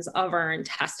junctions of our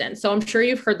intestines. So I'm sure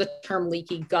you've heard the term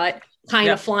leaky gut kind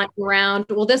of flying around.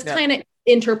 Well, this kind of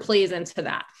interplays into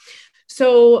that.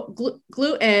 So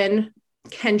gluten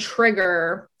can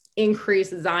trigger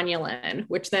increased zonulin,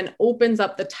 which then opens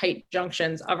up the tight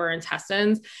junctions of our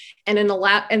intestines, and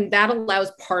that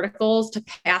allows particles to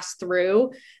pass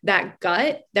through that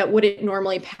gut that wouldn't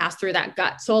normally pass through that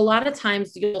gut. So a lot of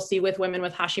times you'll see with women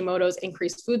with Hashimoto's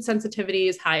increased food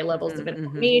sensitivities, high levels of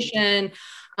inflammation,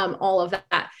 all of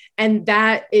that. And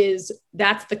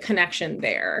that's the connection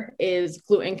there, is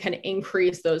gluten can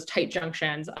increase those tight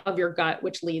junctions of your gut,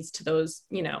 which leads to those,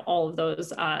 all of those,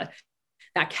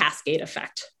 that cascade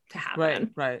effect to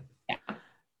happen. Right. Yeah.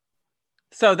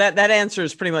 So that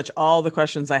answers pretty much all the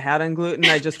questions I had on gluten.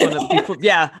 I just want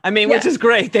to, which is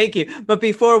great. Thank you. But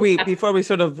before we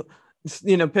sort of,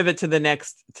 pivot to the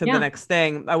next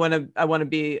thing, I want to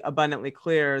be abundantly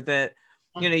clear that,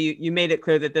 you made it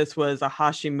clear that this was a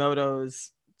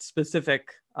Hashimoto's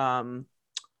specific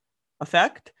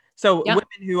effect. So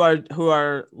women who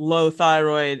are low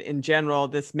thyroid in general,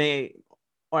 this may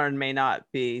or may not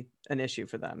be an issue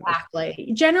for them.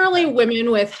 Exactly. Generally,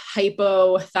 women with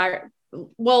hypothyroid.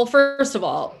 Well, first of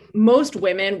all, most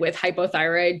women with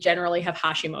hypothyroid generally have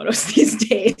Hashimoto's these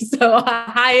days. So a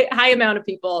high amount of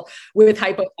people with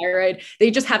hypothyroid,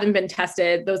 they just haven't been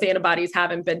tested. Those antibodies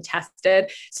haven't been tested.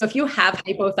 So if you have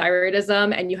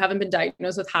hypothyroidism and you haven't been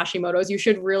diagnosed with Hashimoto's, you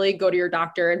should really go to your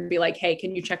doctor and be like, hey,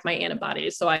 can you check my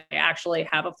antibodies? So I actually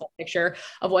have a full picture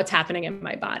of what's happening in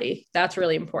my body. That's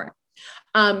really important.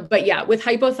 But yeah, with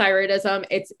hypothyroidism,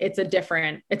 it's a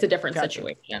different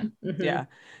situation. Mm-hmm.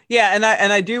 Yeah. And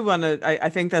I do want to, I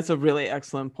think that's a really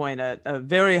excellent point. A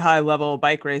very high level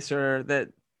bike racer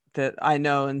that I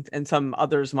know, and some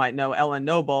others might know, Ellen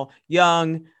Noble,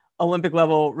 young Olympic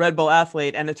level Red Bull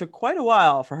athlete. And it took quite a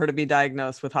while for her to be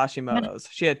diagnosed with Hashimoto's.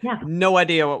 She had no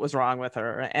idea what was wrong with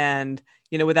her. And,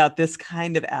 without this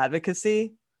kind of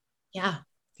advocacy, Yeah.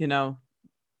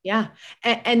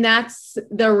 And that's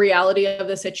the reality of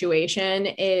the situation,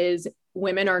 is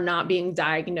women are not being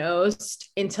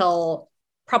diagnosed until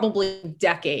probably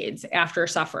decades after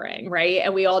suffering, right?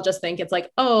 And we all just think it's like,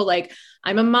 oh, like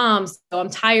I'm a mom, so I'm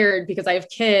tired because I have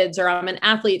kids, or I'm an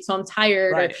athlete, so I'm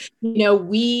tired. Right. Or,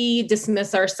 we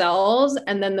dismiss ourselves,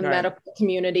 and then the medical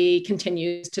community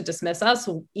continues to dismiss us,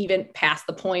 even past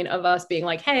the point of us being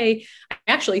like, hey, I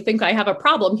actually think I have a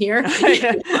problem here.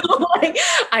 Like,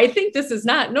 I think this is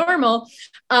not normal.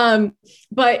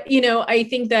 But, I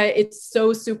think that it's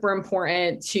so super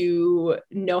important to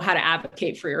know how to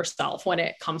advocate for yourself when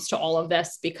it comes to all of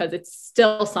this, because it's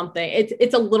still something,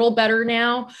 it's a little better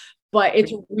now, but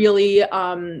it's really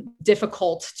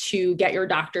difficult to get your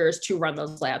doctors to run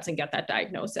those labs and get that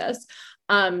diagnosis.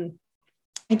 I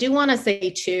do want to say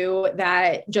too,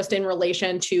 that just in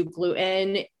relation to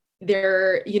gluten,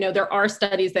 there are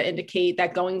studies that indicate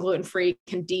that going gluten-free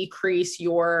can decrease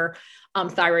your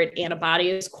thyroid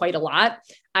antibodies quite a lot.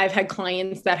 I've had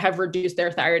clients that have reduced their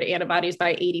thyroid antibodies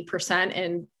by 80%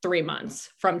 in 3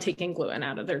 months from taking gluten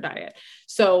out of their diet.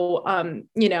 So,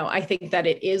 I think that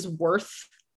it is worth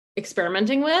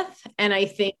experimenting with. And I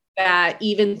think that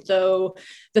even though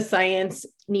the science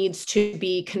needs to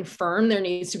be confirmed, there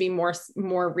needs to be more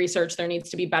research, there needs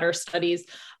to be better studies.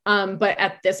 But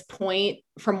at this point,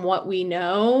 from what we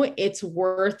know, it's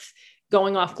worth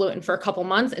going off gluten for a couple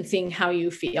months and seeing how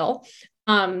you feel.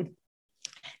 And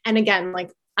again,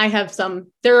 like, I have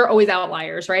there are always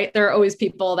outliers, right? There are always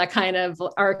people that kind of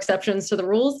are exceptions to the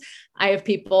rules. I have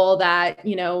people that,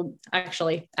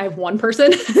 actually I have one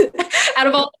person out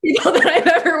of all the people that I've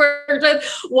ever worked with,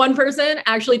 one person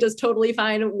actually does totally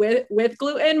fine with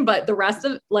gluten, but the rest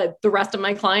of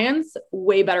my clients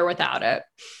way better without it.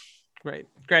 Great.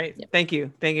 Yeah. Thank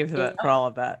you for that, for all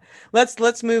of that.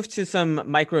 Let's move to some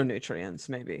micronutrients,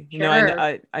 maybe.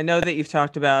 Sure. I know that you've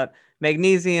talked about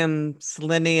magnesium,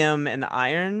 selenium, and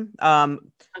iron. Can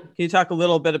you talk a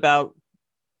little bit about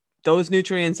those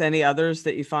nutrients? Any others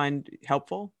that you find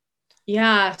helpful?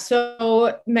 Yeah.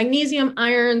 So magnesium,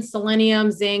 iron,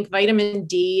 selenium, zinc, vitamin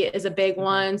D is a big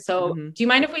one. So do you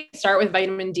mind if we start with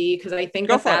vitamin D? Because I think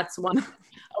that's one.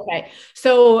 Okay.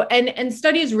 So, and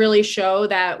studies really show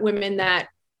that women that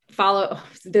follow,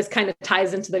 this kind of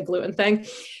ties into the gluten thing.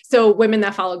 So women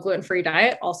that follow gluten-free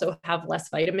diet also have less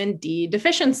vitamin D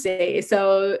deficiency.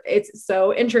 So it's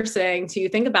so interesting to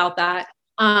think about that.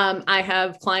 I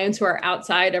have clients who are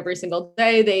outside every single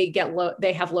day.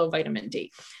 They have low vitamin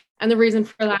D. And the reason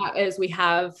for that is we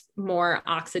have more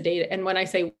oxidative. And when I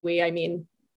say we, I mean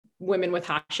women with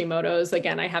Hashimoto's.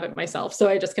 Again, I have it myself, so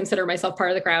I just consider myself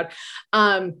part of the crowd.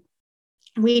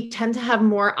 We tend to have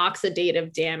more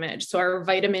oxidative damage. So our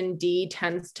vitamin D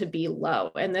tends to be low.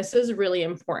 And this is really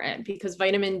important because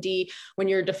vitamin D, when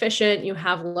you're deficient, you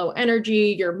have low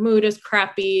energy, your mood is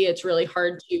crappy. It's really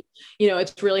hard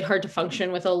to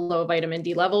function with a low vitamin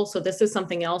D level. So this is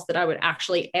something else that I would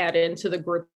actually add into the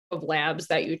group of labs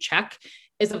that you check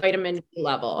is a vitamin D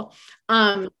level.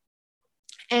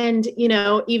 And,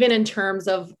 even in terms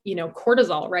of,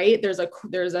 cortisol, right? There's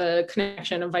a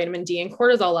connection of vitamin D and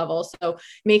cortisol levels. So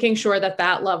making sure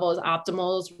that level is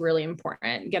optimal is really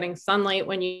important. Getting sunlight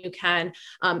when you can.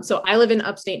 So I live in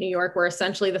upstate New York, where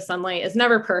essentially the sunlight is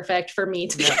never perfect for me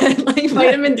to get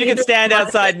vitamin D. You can stand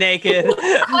outside naked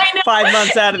 5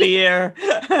 months out of the year.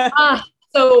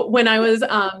 So when I was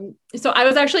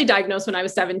actually diagnosed when I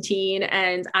was 17,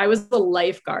 and I was a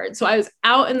lifeguard. So I was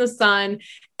out in the sun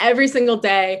every single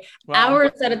day,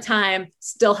 hours at a time,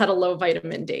 still had a low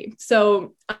vitamin D.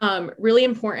 So really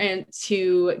important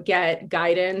to get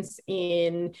guidance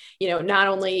in, not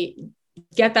only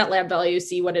get that lab value,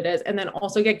 see what it is, and then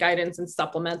also get guidance in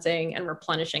supplementing and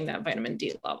replenishing that vitamin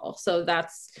D level. So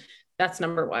that's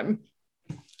number one.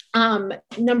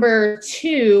 Number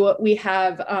two, we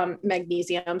have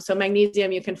magnesium. So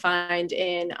magnesium you can find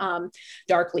in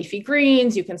dark leafy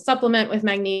greens. You can supplement with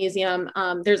magnesium.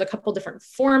 There's a couple different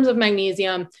forms of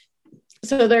magnesium.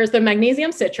 So there's the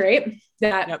magnesium citrate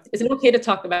that Is it okay to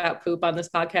talk about poop on this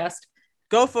podcast?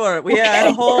 Go for it. We had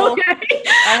a whole,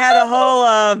 I had a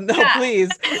whole, no, please.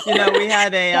 We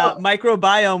had a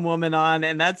microbiome woman on,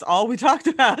 and that's all we talked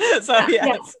about. So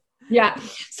yes. Yeah.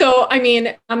 So, I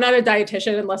mean, I'm not a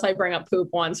dietitian unless I bring up poop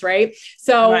once, right?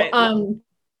 So,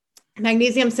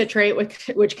 magnesium citrate,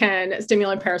 which can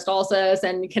stimulate peristalsis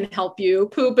and can help you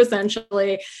poop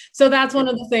essentially. So that's one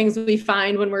of the things we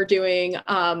find when we're doing,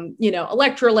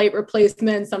 electrolyte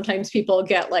replacement. Sometimes people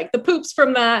get like the poops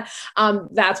from that.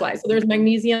 That's why. So there's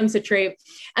magnesium citrate,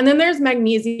 and then there's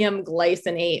magnesium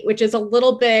glycinate, which is a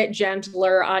little bit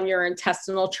gentler on your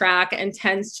intestinal tract and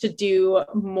tends to do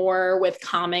more with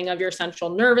calming of your central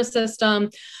nervous system.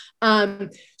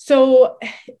 So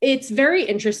it's very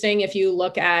interesting if you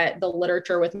look at the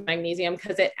literature with magnesium,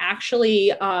 because it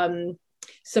actually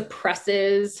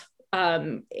suppresses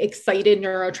excited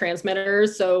neurotransmitters.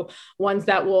 So ones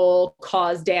that will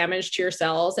cause damage to your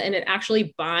cells, and it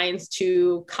actually binds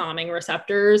to calming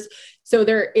receptors. So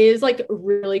there is like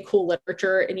really cool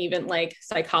literature and even like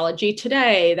Psychology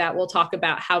Today that will talk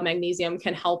about how magnesium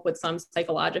can help with some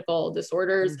psychological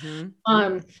disorders.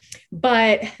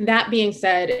 But that being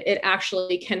said, it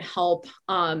actually can help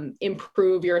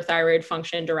improve your thyroid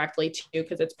function directly too,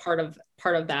 because it's part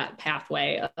of that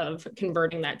pathway of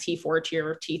converting that T4 to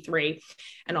your T3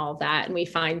 and all of that. And we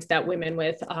find that women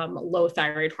with low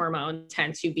thyroid hormone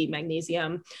tend to be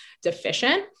magnesium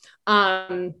deficient.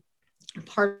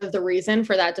 Part of the reason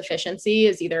for that deficiency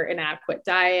is either inadequate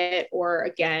diet, or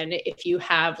again, if you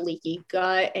have leaky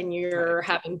gut and you're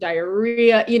having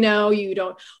diarrhea, you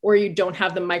don't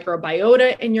have the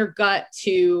microbiota in your gut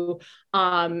to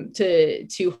hold on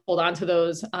to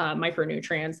those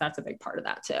micronutrients. That's a big part of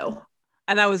that too.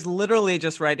 And I was literally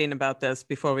just writing about this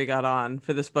before we got on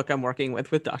for this book I'm working with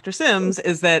Dr. Sims,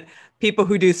 is that people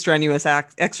who do strenuous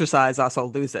exercise also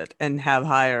lose it and have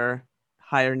higher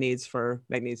needs for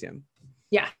magnesium.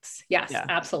 Yes, yeah.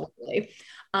 Absolutely.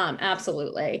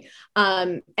 Absolutely.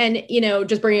 And,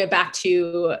 just bringing it back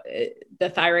to the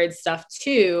thyroid stuff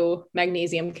too,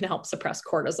 magnesium can help suppress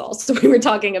cortisol. So we were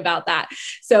talking about that.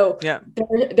 So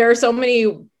there are so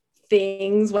many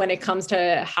things when it comes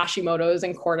to Hashimoto's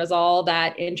and cortisol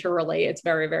that interrelate. It's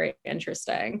very, very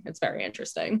interesting. It's very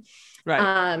interesting.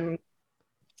 Right.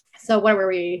 So what were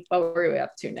we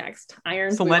up to next?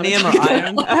 Iron? Selenium or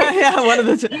iron? Yeah, one of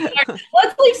the two.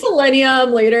 Let's leave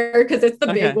selenium later because it's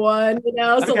the big one.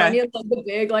 Selenium's like the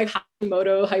big like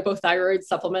Hashimoto hypothyroid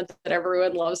supplement that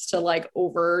everyone loves to like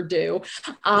overdo.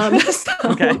 So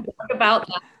we'll talk about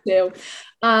that too.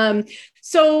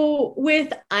 So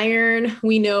with iron,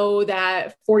 we know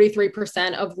that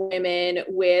 43% of women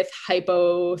with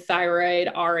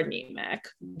hypothyroid are anemic.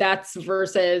 That's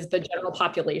versus the general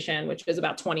population, which is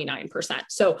about 29%.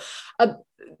 So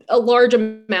a large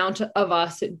amount of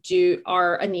us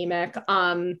are anemic.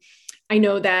 I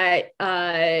know that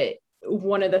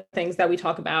one of the things that we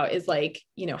talk about is like,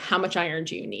 how much iron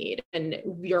do you need, and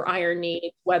your iron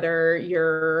need, whether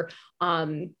you're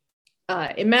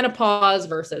in menopause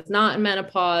versus not in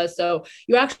menopause. So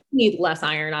you actually need less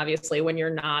iron, obviously, when you're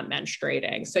not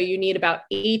menstruating. So you need about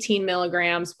 18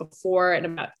 milligrams before and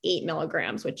about 8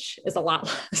 milligrams, which is a lot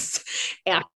less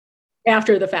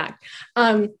after the fact.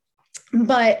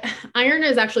 But iron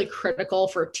is actually critical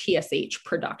for TSH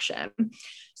production.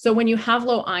 So when you have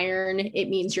low iron, it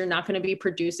means you're not going to be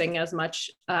producing as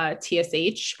much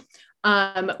TSH.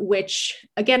 Which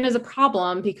again is a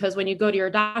problem, because when you go to your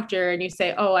doctor and you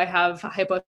say, oh, I have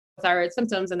hypothyroid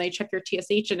symptoms, and they check your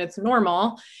TSH and it's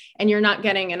normal, and you're not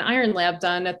getting an iron lab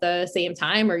done at the same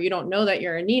time, or you don't know that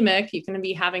you're anemic, you can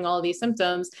be having all these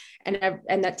symptoms, and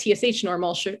that TSH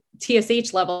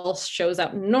level shows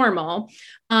up normal.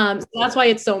 So that's why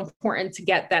it's so important to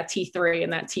get that T3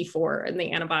 and that T4 and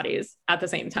the antibodies at the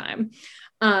same time.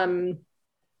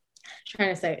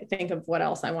 Trying to think of what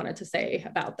else I wanted to say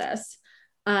about this.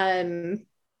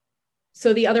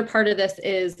 So the other part of this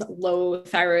is low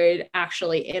thyroid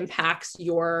actually impacts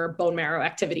your bone marrow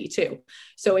activity too.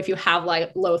 So if you have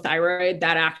like low thyroid,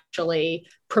 that actually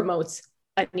promotes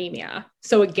anemia.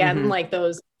 So again, like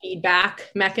those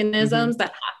feedback mechanisms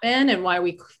that happen, and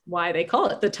why they call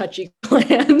it the touchy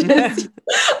gland.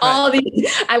 All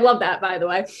these, I love that, by the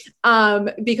way,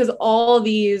 because all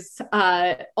these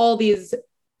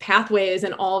pathways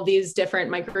and all these different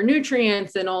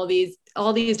micronutrients and all these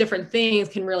different things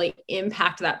can really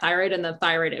impact that thyroid, and the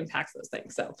thyroid impacts those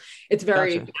things. So it's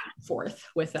very back and forth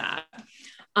with that.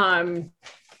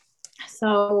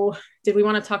 So did we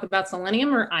want to talk about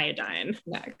selenium or iodine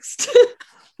next?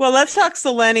 Well, let's talk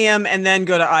selenium and then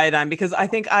go to iodine, because I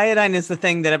think iodine is the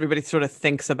thing that everybody sort of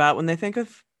thinks about when they think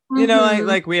of,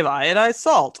 like we have iodized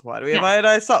salt. Why do we have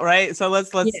iodized salt? Right. So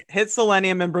let's hit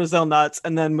selenium and Brazil nuts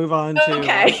and then move on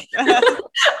to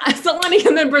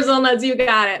selenium and Brazil nuts. You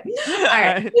got it. All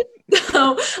right.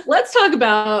 So let's talk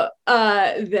about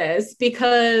this,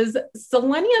 because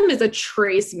selenium is a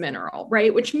trace mineral,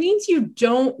 right? Which means you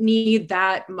don't need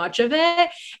that much of it.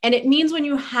 And it means when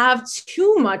you have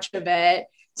too much of it,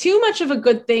 too much of a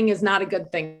good thing is not a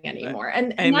good thing anymore.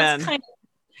 And that's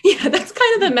that's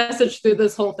kind of the message through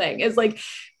this whole thing, is like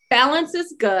balance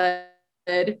is good.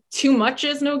 Too much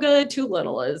is no good. Too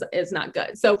little is not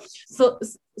good. So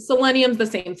selenium's the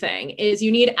same thing, is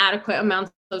you need adequate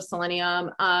amounts of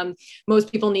selenium.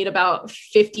 Most people need about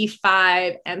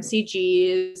 55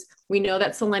 mcgs. We know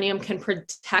that selenium can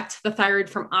protect the thyroid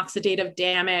from oxidative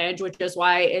damage, which is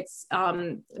why it's,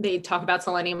 they talk about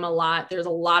selenium a lot. There's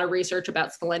a lot of research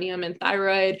about selenium and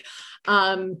thyroid.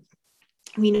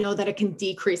 We know that it can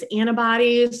decrease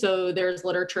antibodies. So there's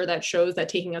literature that shows that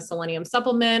taking a selenium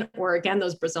supplement, or again,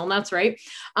 those Brazil nuts, right,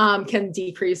 can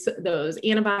decrease those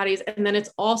antibodies. And then it's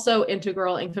also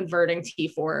integral in converting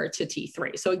T4 to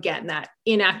T3. So again, that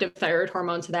inactive thyroid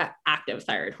hormone to that active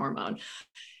thyroid hormone.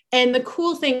 And the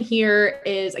cool thing here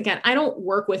is, again, I don't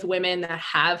work with women that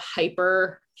have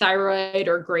hyperthyroid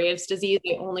or Graves' disease.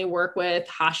 I only work with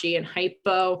Hashi and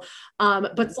hypo.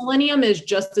 But selenium is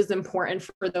just as important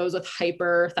for those with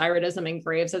hyperthyroidism and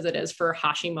Graves as it is for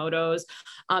Hashimoto's,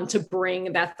 to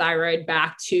bring that thyroid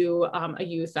back to a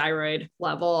euthyroid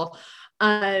level.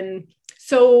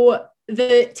 So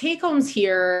the take homes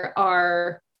here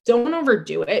are, don't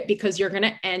overdo it, because you're going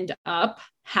to end up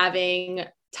having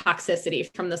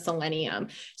toxicity from the selenium.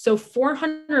 So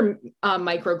 400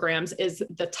 micrograms is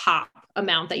the top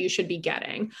amount that you should be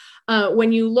getting.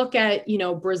 When you look at,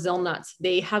 Brazil nuts,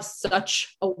 they have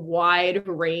such a wide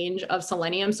range of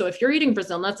selenium. So if you're eating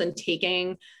Brazil nuts and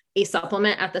taking a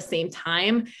supplement at the same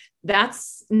time,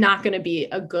 that's not going to be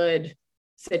a good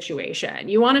situation.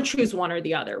 You want to choose one or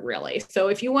the other, really. So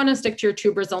if you want to stick to your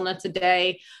 2 Brazil nuts a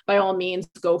day, by all means,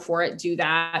 go for it, do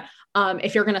that.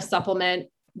 If you're going to supplement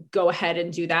go ahead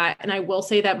and do that. And I will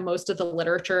say that most of the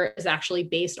literature is actually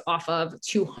based off of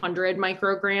 200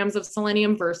 micrograms of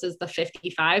selenium versus the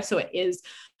 55. So it is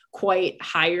quite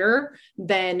higher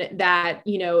than that,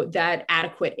 that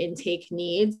adequate intake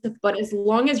needs. But as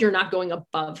long as you're not going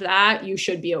above that, you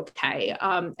should be okay.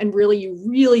 And really, you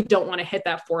really don't want to hit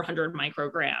that 400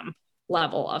 microgram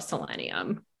level of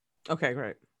selenium. Okay,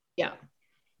 great. Yeah.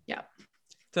 Yeah.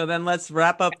 So then let's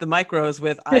wrap up the micros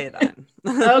with iodine.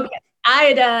 Okay.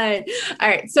 Iodine. All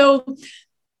right. So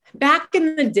back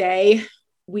in the day,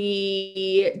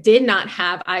 we did not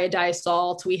have iodized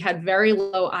salt. We had very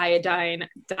low iodine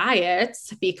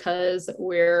diets because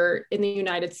we're in the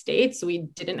United States. We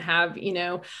didn't have,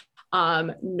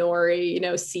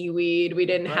 nori, seaweed. We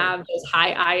didn't have those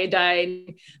high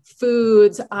iodine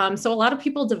foods. So a lot of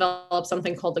people develop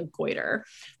something called a goiter,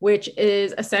 which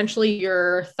is essentially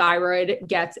your thyroid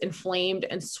gets inflamed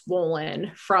and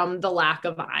swollen from the lack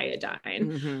of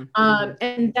iodine.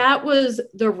 And that was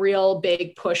the real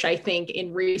big push, I think,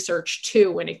 in research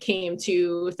too, when it came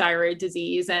to thyroid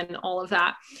disease and all of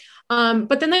that.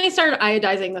 But then they started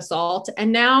iodizing the salt,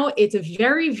 and now it's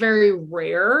very, very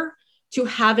rare to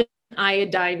have an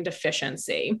iodine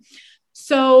deficiency.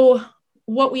 So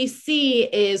what we see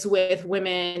is with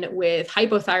women with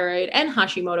hypothyroid and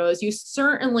Hashimoto's, you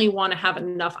certainly want to have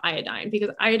enough iodine because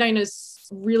iodine is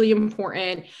really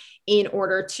important in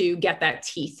order to get that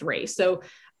T3. So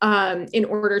in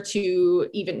order to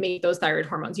even make those thyroid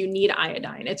hormones, you need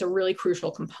iodine. It's a really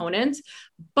crucial component,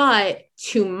 but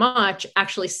too much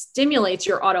actually stimulates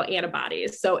your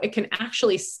autoantibodies. So it can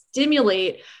actually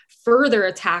stimulate further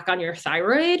attack on your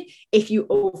thyroid if you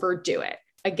overdo it.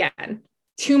 Again,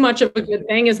 too much of a good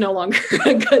thing is no longer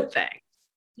a good thing.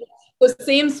 The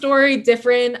same story,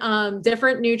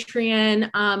 different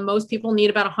nutrient. Most people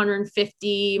need about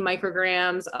 150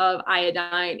 micrograms of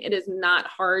iodine. It is not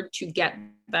hard to get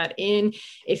that in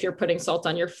if you're putting salt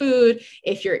on your food,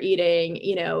 if you're eating,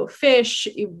 fish,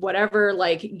 whatever,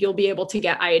 like you'll be able to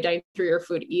get iodine through your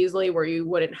food easily where you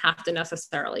wouldn't have to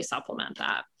necessarily supplement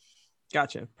that.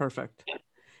 Gotcha. Perfect.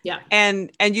 Yeah. And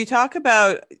you talk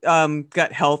about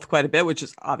gut health quite a bit, which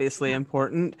is obviously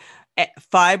important.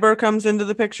 Fiber comes into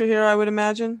the picture here, I would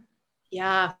imagine.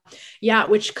 Yeah. Yeah.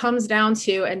 Which comes down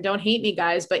to, and don't hate me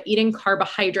guys, but eating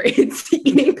carbohydrates,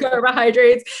 eating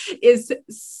carbohydrates is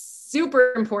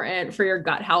super important for your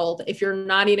gut health. If you're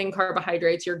not eating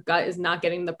carbohydrates, your gut is not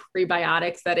getting the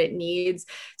prebiotics that it needs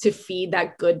to feed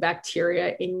that good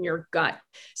bacteria in your gut.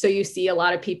 So you see a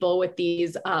lot of people with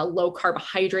these low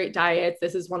carbohydrate diets.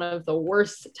 This is one of the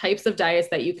worst types of diets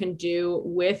that you can do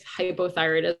with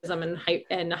hypothyroidism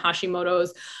and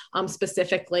Hashimoto's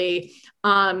specifically.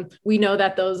 We know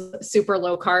that those super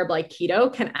low carb like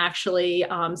keto can actually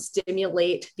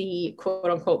stimulate the quote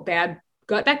unquote bad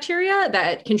gut bacteria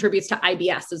that contributes to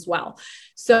IBS as well.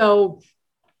 So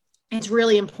it's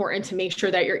really important to make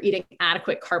sure that you're eating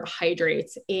adequate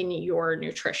carbohydrates in your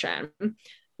nutrition.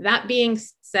 That being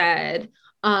said,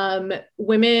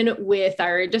 women with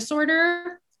thyroid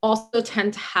disorder also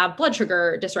tend to have blood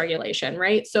sugar dysregulation,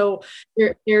 right? So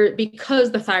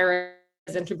because the thyroid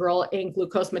is integral in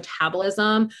glucose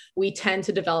metabolism, we tend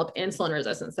to develop insulin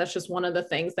resistance. That's just one of the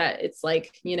things that it's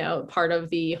like, part of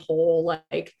the whole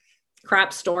like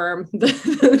crap storm, the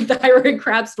thyroid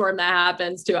crap storm that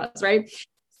happens to us, right?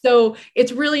 So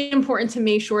it's really important to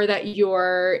make sure that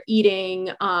you're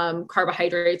eating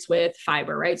carbohydrates with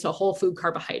fiber, right? So whole food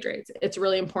carbohydrates. It's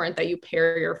really important that you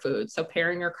pair your food. So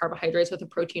pairing your carbohydrates with a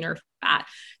protein or fat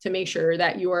to make sure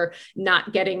that you're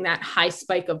not getting that high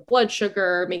spike of blood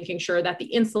sugar, making sure that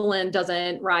the insulin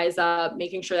doesn't rise up,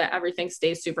 making sure that everything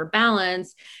stays super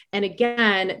balanced. And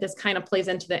again, this kind of plays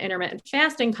into the intermittent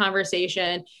fasting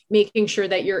conversation, making sure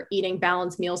that you're eating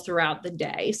balanced meals throughout the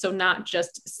day. So not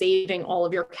just saving all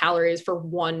of your calories for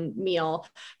one meal,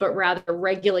 but rather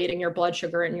regulating your blood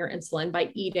sugar and your insulin by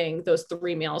eating those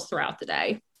 3 meals throughout the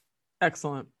day.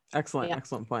 Excellent.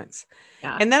 Excellent points.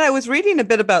 Yeah. And then I was reading a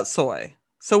bit about soy.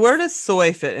 So where does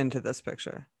soy fit into this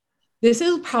picture? This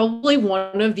is probably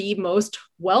one of the most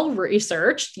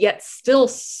well-researched, yet still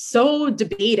so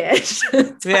debated.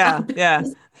 Yeah.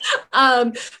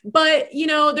 But,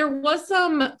 there was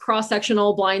some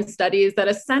cross-sectional blind studies that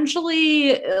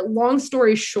essentially, long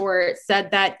story short,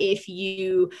 said that if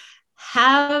you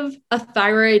have a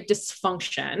thyroid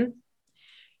dysfunction,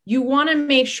 you want to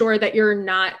make sure that you're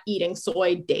not eating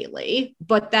soy daily,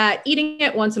 but that eating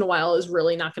it once in a while is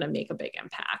really not going to make a big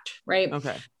impact, right?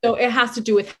 Okay. So it has to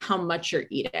do with how much you're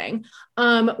eating.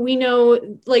 We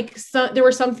know there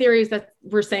were some theories that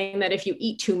we're saying that if you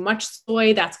eat too much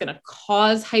soy, that's going to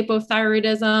cause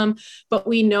hypothyroidism. But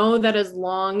we know that as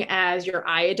long as your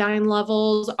iodine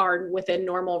levels are within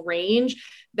normal range,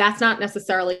 that's not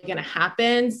necessarily going to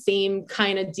happen. Same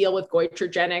kind of deal with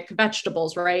goitrogenic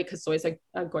vegetables, right? Because soy is a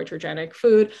goitrogenic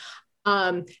food.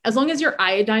 As long as your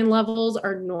iodine levels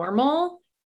are normal,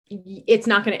 it's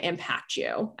not going to impact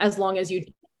you as long as you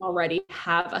already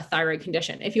have a thyroid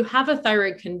condition. If you have a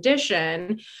thyroid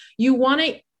condition, you want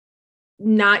to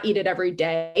not eat it every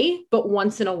day, but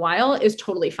once in a while is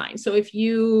totally fine. So if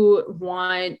you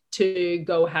want to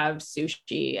go have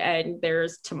sushi and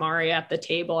there's tamari at the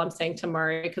table, I'm saying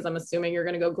tamari because I'm assuming you're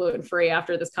going to go gluten-free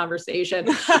after this conversation.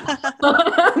 Then,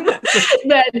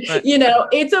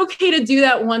 it's okay to do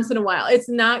that once in a while. It's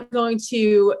not going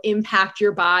to impact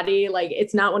your body. Like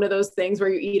it's not one of those things where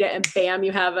you eat it and bam,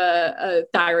 you have a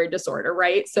thyroid disorder,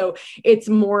 right? So it's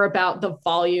more about the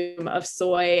volume of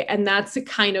soy. And that's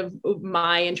kind of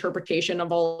my interpretation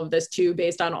of all of this too,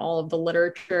 based on all of the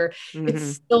literature. Mm-hmm.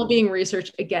 It's still being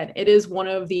researched. Again, it is one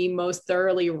of the most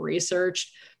thoroughly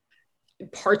researched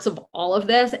parts of all of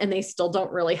this, and they still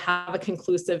don't really have a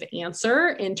conclusive answer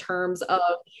in terms of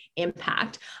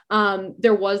impact.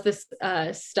 There was this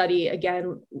study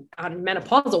again on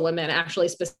menopausal women, actually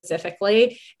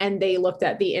specifically, and they looked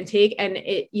at the intake, and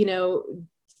it,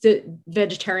 the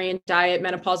vegetarian diet,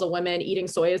 menopausal women eating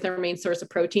soy as their main source of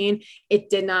protein, it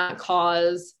did not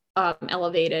cause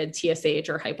elevated TSH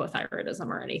or hypothyroidism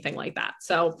or anything like that.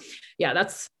 So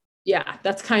that's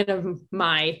kind of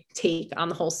my take on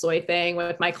the whole soy thing.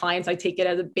 With my clients, I take it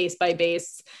as a base by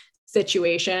base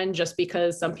situation, just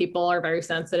because some people are very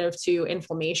sensitive to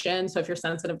inflammation. So if you're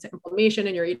sensitive to inflammation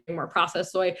and you're eating more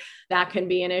processed soy, that can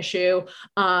be an issue.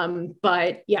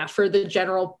 But yeah, for the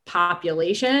general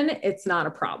population, it's not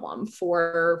a problem.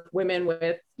 For women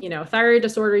with, thyroid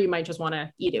disorder, you might just want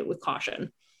to eat it with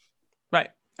caution. Right.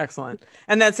 Excellent.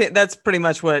 And that's it. That's pretty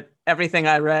much what everything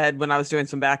I read when I was doing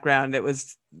some background. It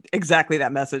was exactly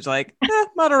that message, like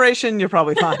moderation, you're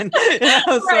probably fine.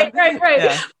 Right.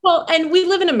 Yeah. Well, and we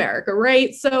live in America,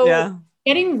 right? So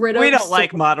getting rid of... We don't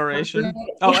like moderation.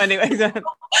 Oh, anyway.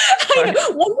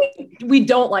 One, we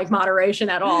don't like moderation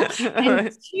at all.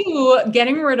 And two,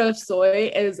 getting rid of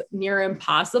soy is near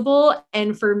impossible.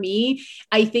 And for me,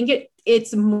 I think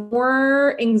it's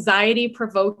more anxiety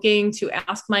provoking to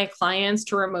ask my clients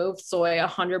to remove soy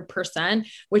 100%,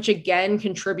 which again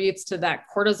contributes to that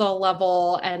cortisol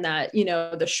level and that,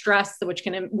 the stress, which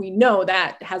we know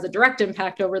that has a direct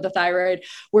impact over the thyroid,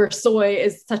 where soy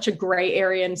is such a gray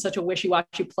area and such a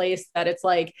wishy-washy place that it's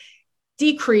like,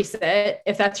 decrease it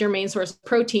if that's your main source of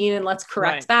protein, and let's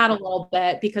correct that a little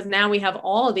bit, because now we have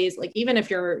all of these, like, even if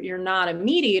you're not a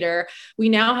meat eater, we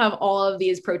now have all of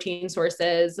these protein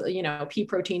sources, pea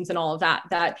proteins and all of that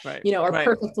are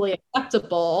perfectly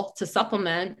acceptable to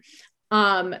supplement,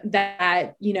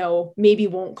 that, maybe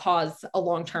won't cause a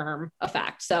long-term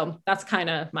effect. So that's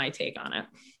kind of my take on it.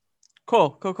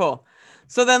 Cool.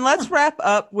 So then let's wrap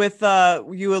up with,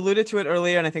 you alluded to it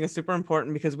earlier, and I think it's super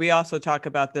important because we also talk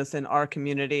about this in our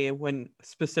community when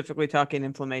specifically talking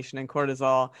inflammation and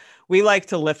cortisol. We like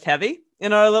to lift heavy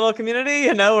in our little community,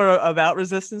 or about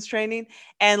resistance training,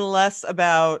 and less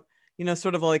about,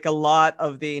 sort of like a lot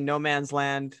of the no man's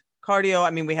land cardio.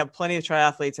 I mean, we have plenty of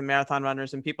triathletes and marathon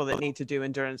runners and people that need to do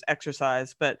endurance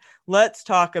exercise, but let's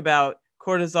talk about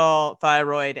cortisol,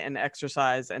 thyroid, and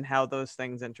exercise and how those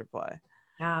things interplay.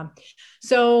 Yeah.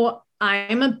 So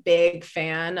I'm a big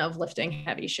fan of lifting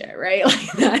heavy shit, right?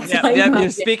 Like that's you're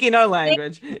speaking our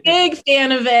language. Big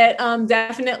fan of it.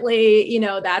 Definitely,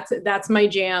 that's my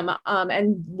jam.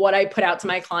 And what I put out to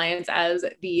my clients as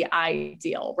the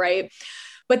ideal, right?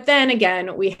 But then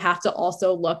again, we have to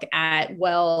also look at,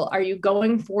 well, are you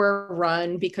going for a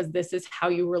run because this is how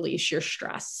you release your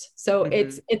stress? So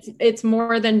it's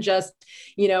more than just,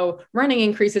 running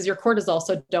increases your cortisol,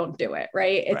 so don't do it,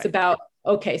 right? It's about,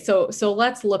 okay, so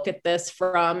let's look at this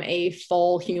from a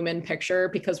full human picture,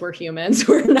 because we're humans.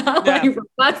 We're not like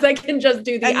robots that can just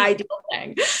do the ideal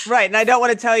thing. Right. And I don't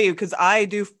want to tell you, because I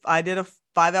did a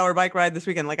 5-hour bike ride this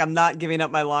weekend. Like, I'm not giving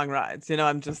up my long rides.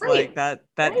 I'm just like that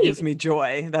gives me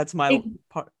joy. That's my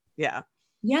part. Yeah.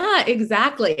 Yeah,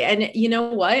 exactly. And you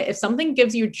know what? If something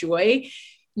gives you joy,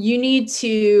 you need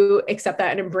to accept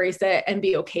that and embrace it and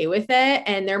be okay with it.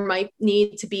 And there might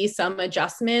need to be some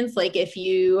adjustments. Like if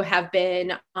you have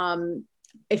been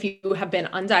if you have been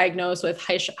undiagnosed with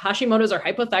Hashimoto's or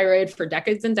hypothyroid for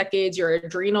decades and decades, your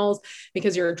adrenals,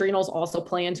 because your adrenals also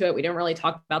play into it. We didn't really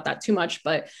talk about that too much,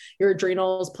 but your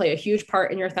adrenals play a huge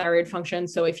part in your thyroid function.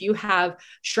 So if you have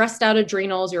stressed out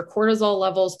adrenals, your cortisol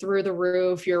levels through the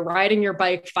roof, you're riding your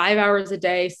bike 5 hours a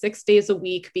day, 6 days a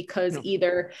week, because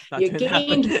either you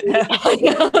gained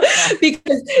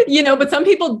because, but some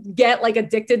people get like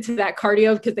addicted to that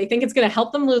cardio because they think it's going to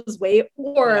help them lose weight,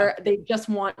 or they just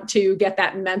want to get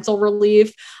that mental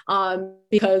relief,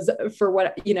 because for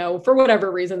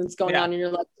whatever reason that's going on in your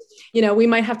life, we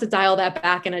might have to dial that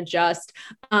back and adjust.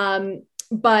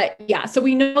 But yeah, so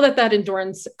we know that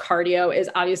endurance cardio is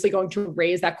obviously going to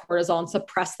raise that cortisol and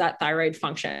suppress that thyroid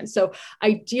function. So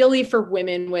ideally for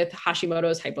women with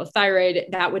Hashimoto's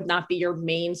hypothyroid, that would not be your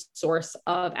main source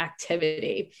of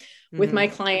activity. Mm-hmm. With my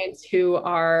clients who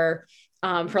are,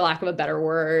 for lack of a better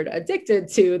word, addicted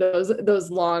to those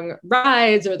long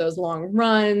rides or those long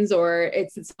runs, or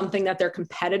it's something that they're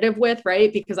competitive with,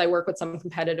 right? Because I work with some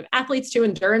competitive athletes too,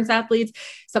 endurance athletes.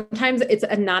 Sometimes it's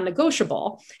a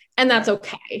non-negotiable. And that's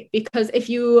okay, because if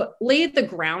you lay the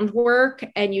groundwork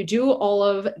and you do all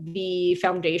of the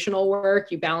foundational work,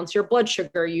 you balance your blood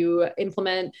sugar, you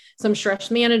implement some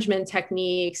stress management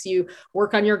techniques, you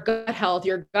work on your gut health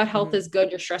is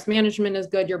good, your stress management is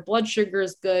good, your blood sugar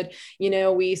is good,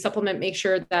 we supplement, make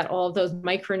sure that all of those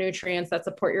micronutrients that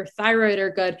support your thyroid are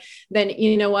good, then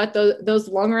you know what, those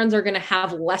long runs are going to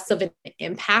have less of an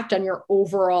impact on your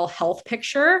overall health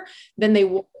picture than they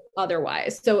will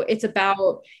otherwise. So it's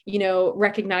about,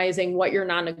 recognizing what your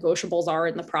non-negotiables are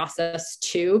in the process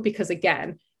too, because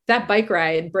again, that bike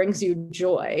ride brings you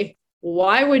joy.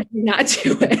 Why would you not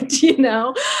do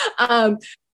it?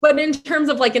 But in terms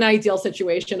of like an ideal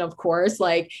situation, of course,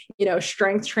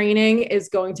 strength training is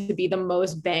going to be the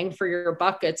most bang for your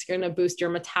buck. It's going to boost your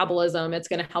metabolism. It's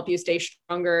going to help you stay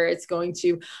stronger. It's going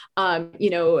to,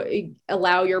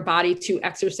 allow your body to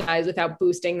exercise without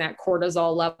boosting that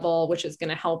cortisol level, which is going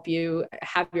to help you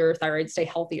have your thyroid stay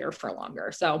healthier for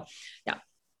longer. So, yeah.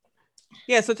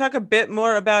 Yeah. So talk a bit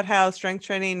more about how strength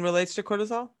training relates to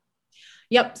cortisol.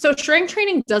 Yep. So strength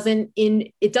training doesn't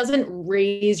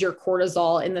raise your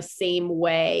cortisol in the same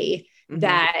way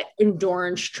that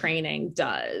endurance training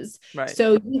does. Right.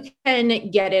 So you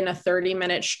can get in a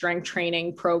 30-minute strength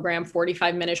training program,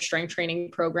 45-minute strength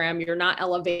training program. You're not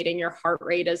elevating your heart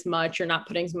rate as much. You're not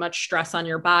putting as much stress on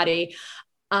your body.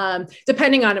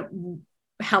 Depending on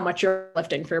how much you're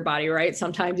lifting for your body, right?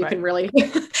 Sometimes you can really,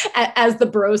 as the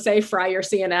bros say, fry your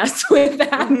CNS with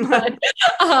that.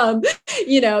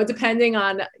 But, depending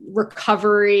on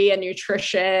recovery and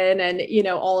nutrition and,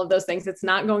 all of those things, it's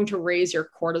not going to raise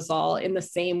your cortisol in the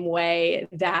same way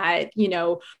that,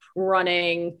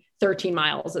 running 13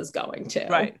 miles is going to.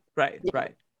 Right.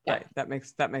 That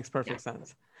makes perfect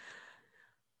sense.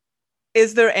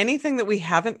 Is there anything that we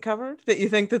haven't covered that you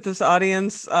think that this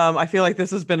audience, I feel like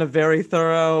this has been a very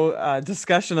thorough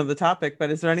discussion of the topic, but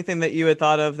is there anything that you had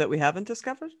thought of that we haven't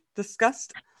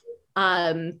discussed?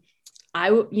 The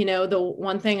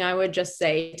one thing I would just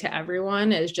say to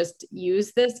everyone is just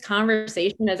use this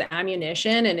conversation as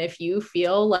ammunition. And if you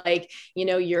feel like,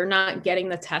 you're not getting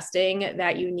the testing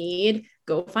that you need,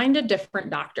 go find a different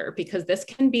doctor, because this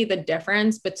can be the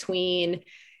difference between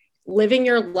living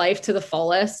your life to the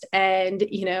fullest and,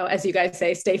 as you guys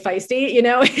say, stay feisty,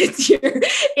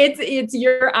 it's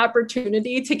your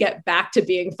opportunity to get back to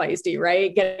being feisty,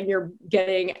 right?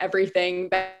 Getting everything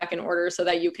back in order so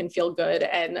that you can feel good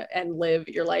and live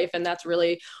your life. And that's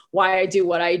really why I do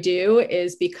what I do,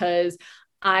 is because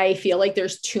I feel like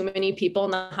there's too many people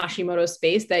in the Hashimoto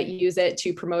space that use it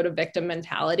to promote a victim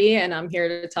mentality. And I'm here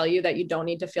to tell you that you don't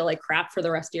need to feel like crap for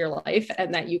the rest of your life,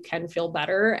 and that you can feel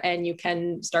better and you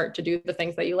can start to do the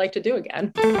things that you like to do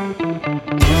again.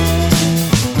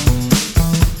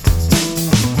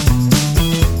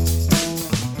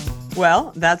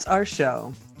 Well, that's our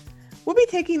show. We'll be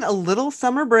taking a little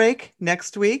summer break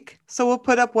next week, so we'll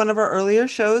put up one of our earlier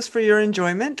shows for your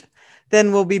enjoyment.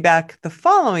 Then we'll be back the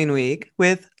following week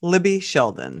with Libby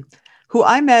Sheldon, who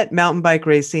I met mountain bike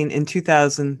racing in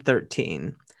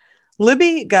 2013.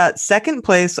 Libby got second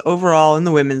place overall in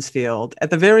the women's field at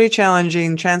the very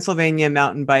challenging Transylvania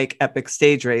Mountain Bike Epic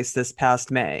Stage Race this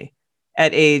past May,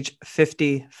 at age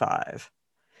 55.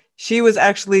 She was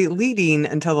actually leading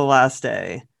until the last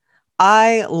day.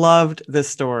 I loved this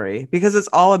story because it's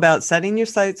all about setting your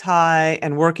sights high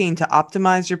and working to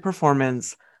optimize your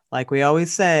performance, like we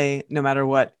always say, no matter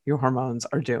what your hormones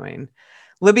are doing.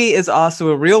 Libby is also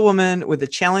a real woman with a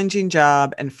challenging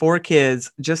job and 4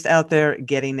 kids just out there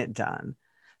getting it done.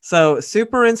 So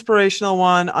super inspirational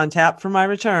one on tap for my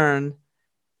return.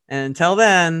 And until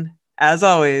then, as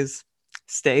always,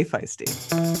 stay feisty.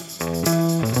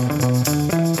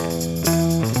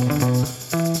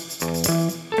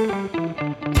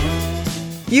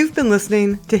 You've been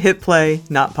listening to Hit Play,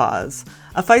 Not Pause,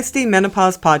 a feisty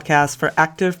menopause podcast for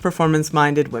active,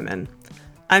 performance-minded women.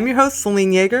 I'm your host,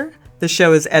 Celine Yeager. The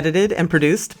show is edited and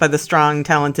produced by the strong,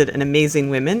 talented, and amazing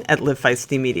women at Live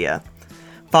Feisty Media.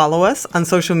 Follow us on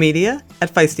social media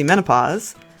at Feisty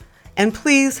Menopause, and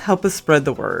please help us spread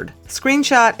the word.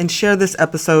 Screenshot and share this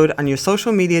episode on your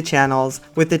social media channels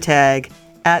with the tag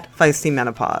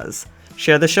 @FeistyMenopause.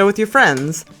 Share the show with your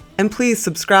friends, and please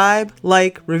subscribe,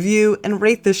 like, review, and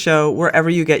rate this show wherever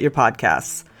you get your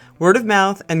podcasts. Word of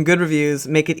mouth and good reviews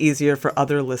make it easier for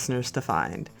other listeners to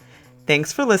find.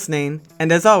 Thanks for listening,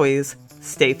 and as always,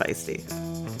 stay feisty.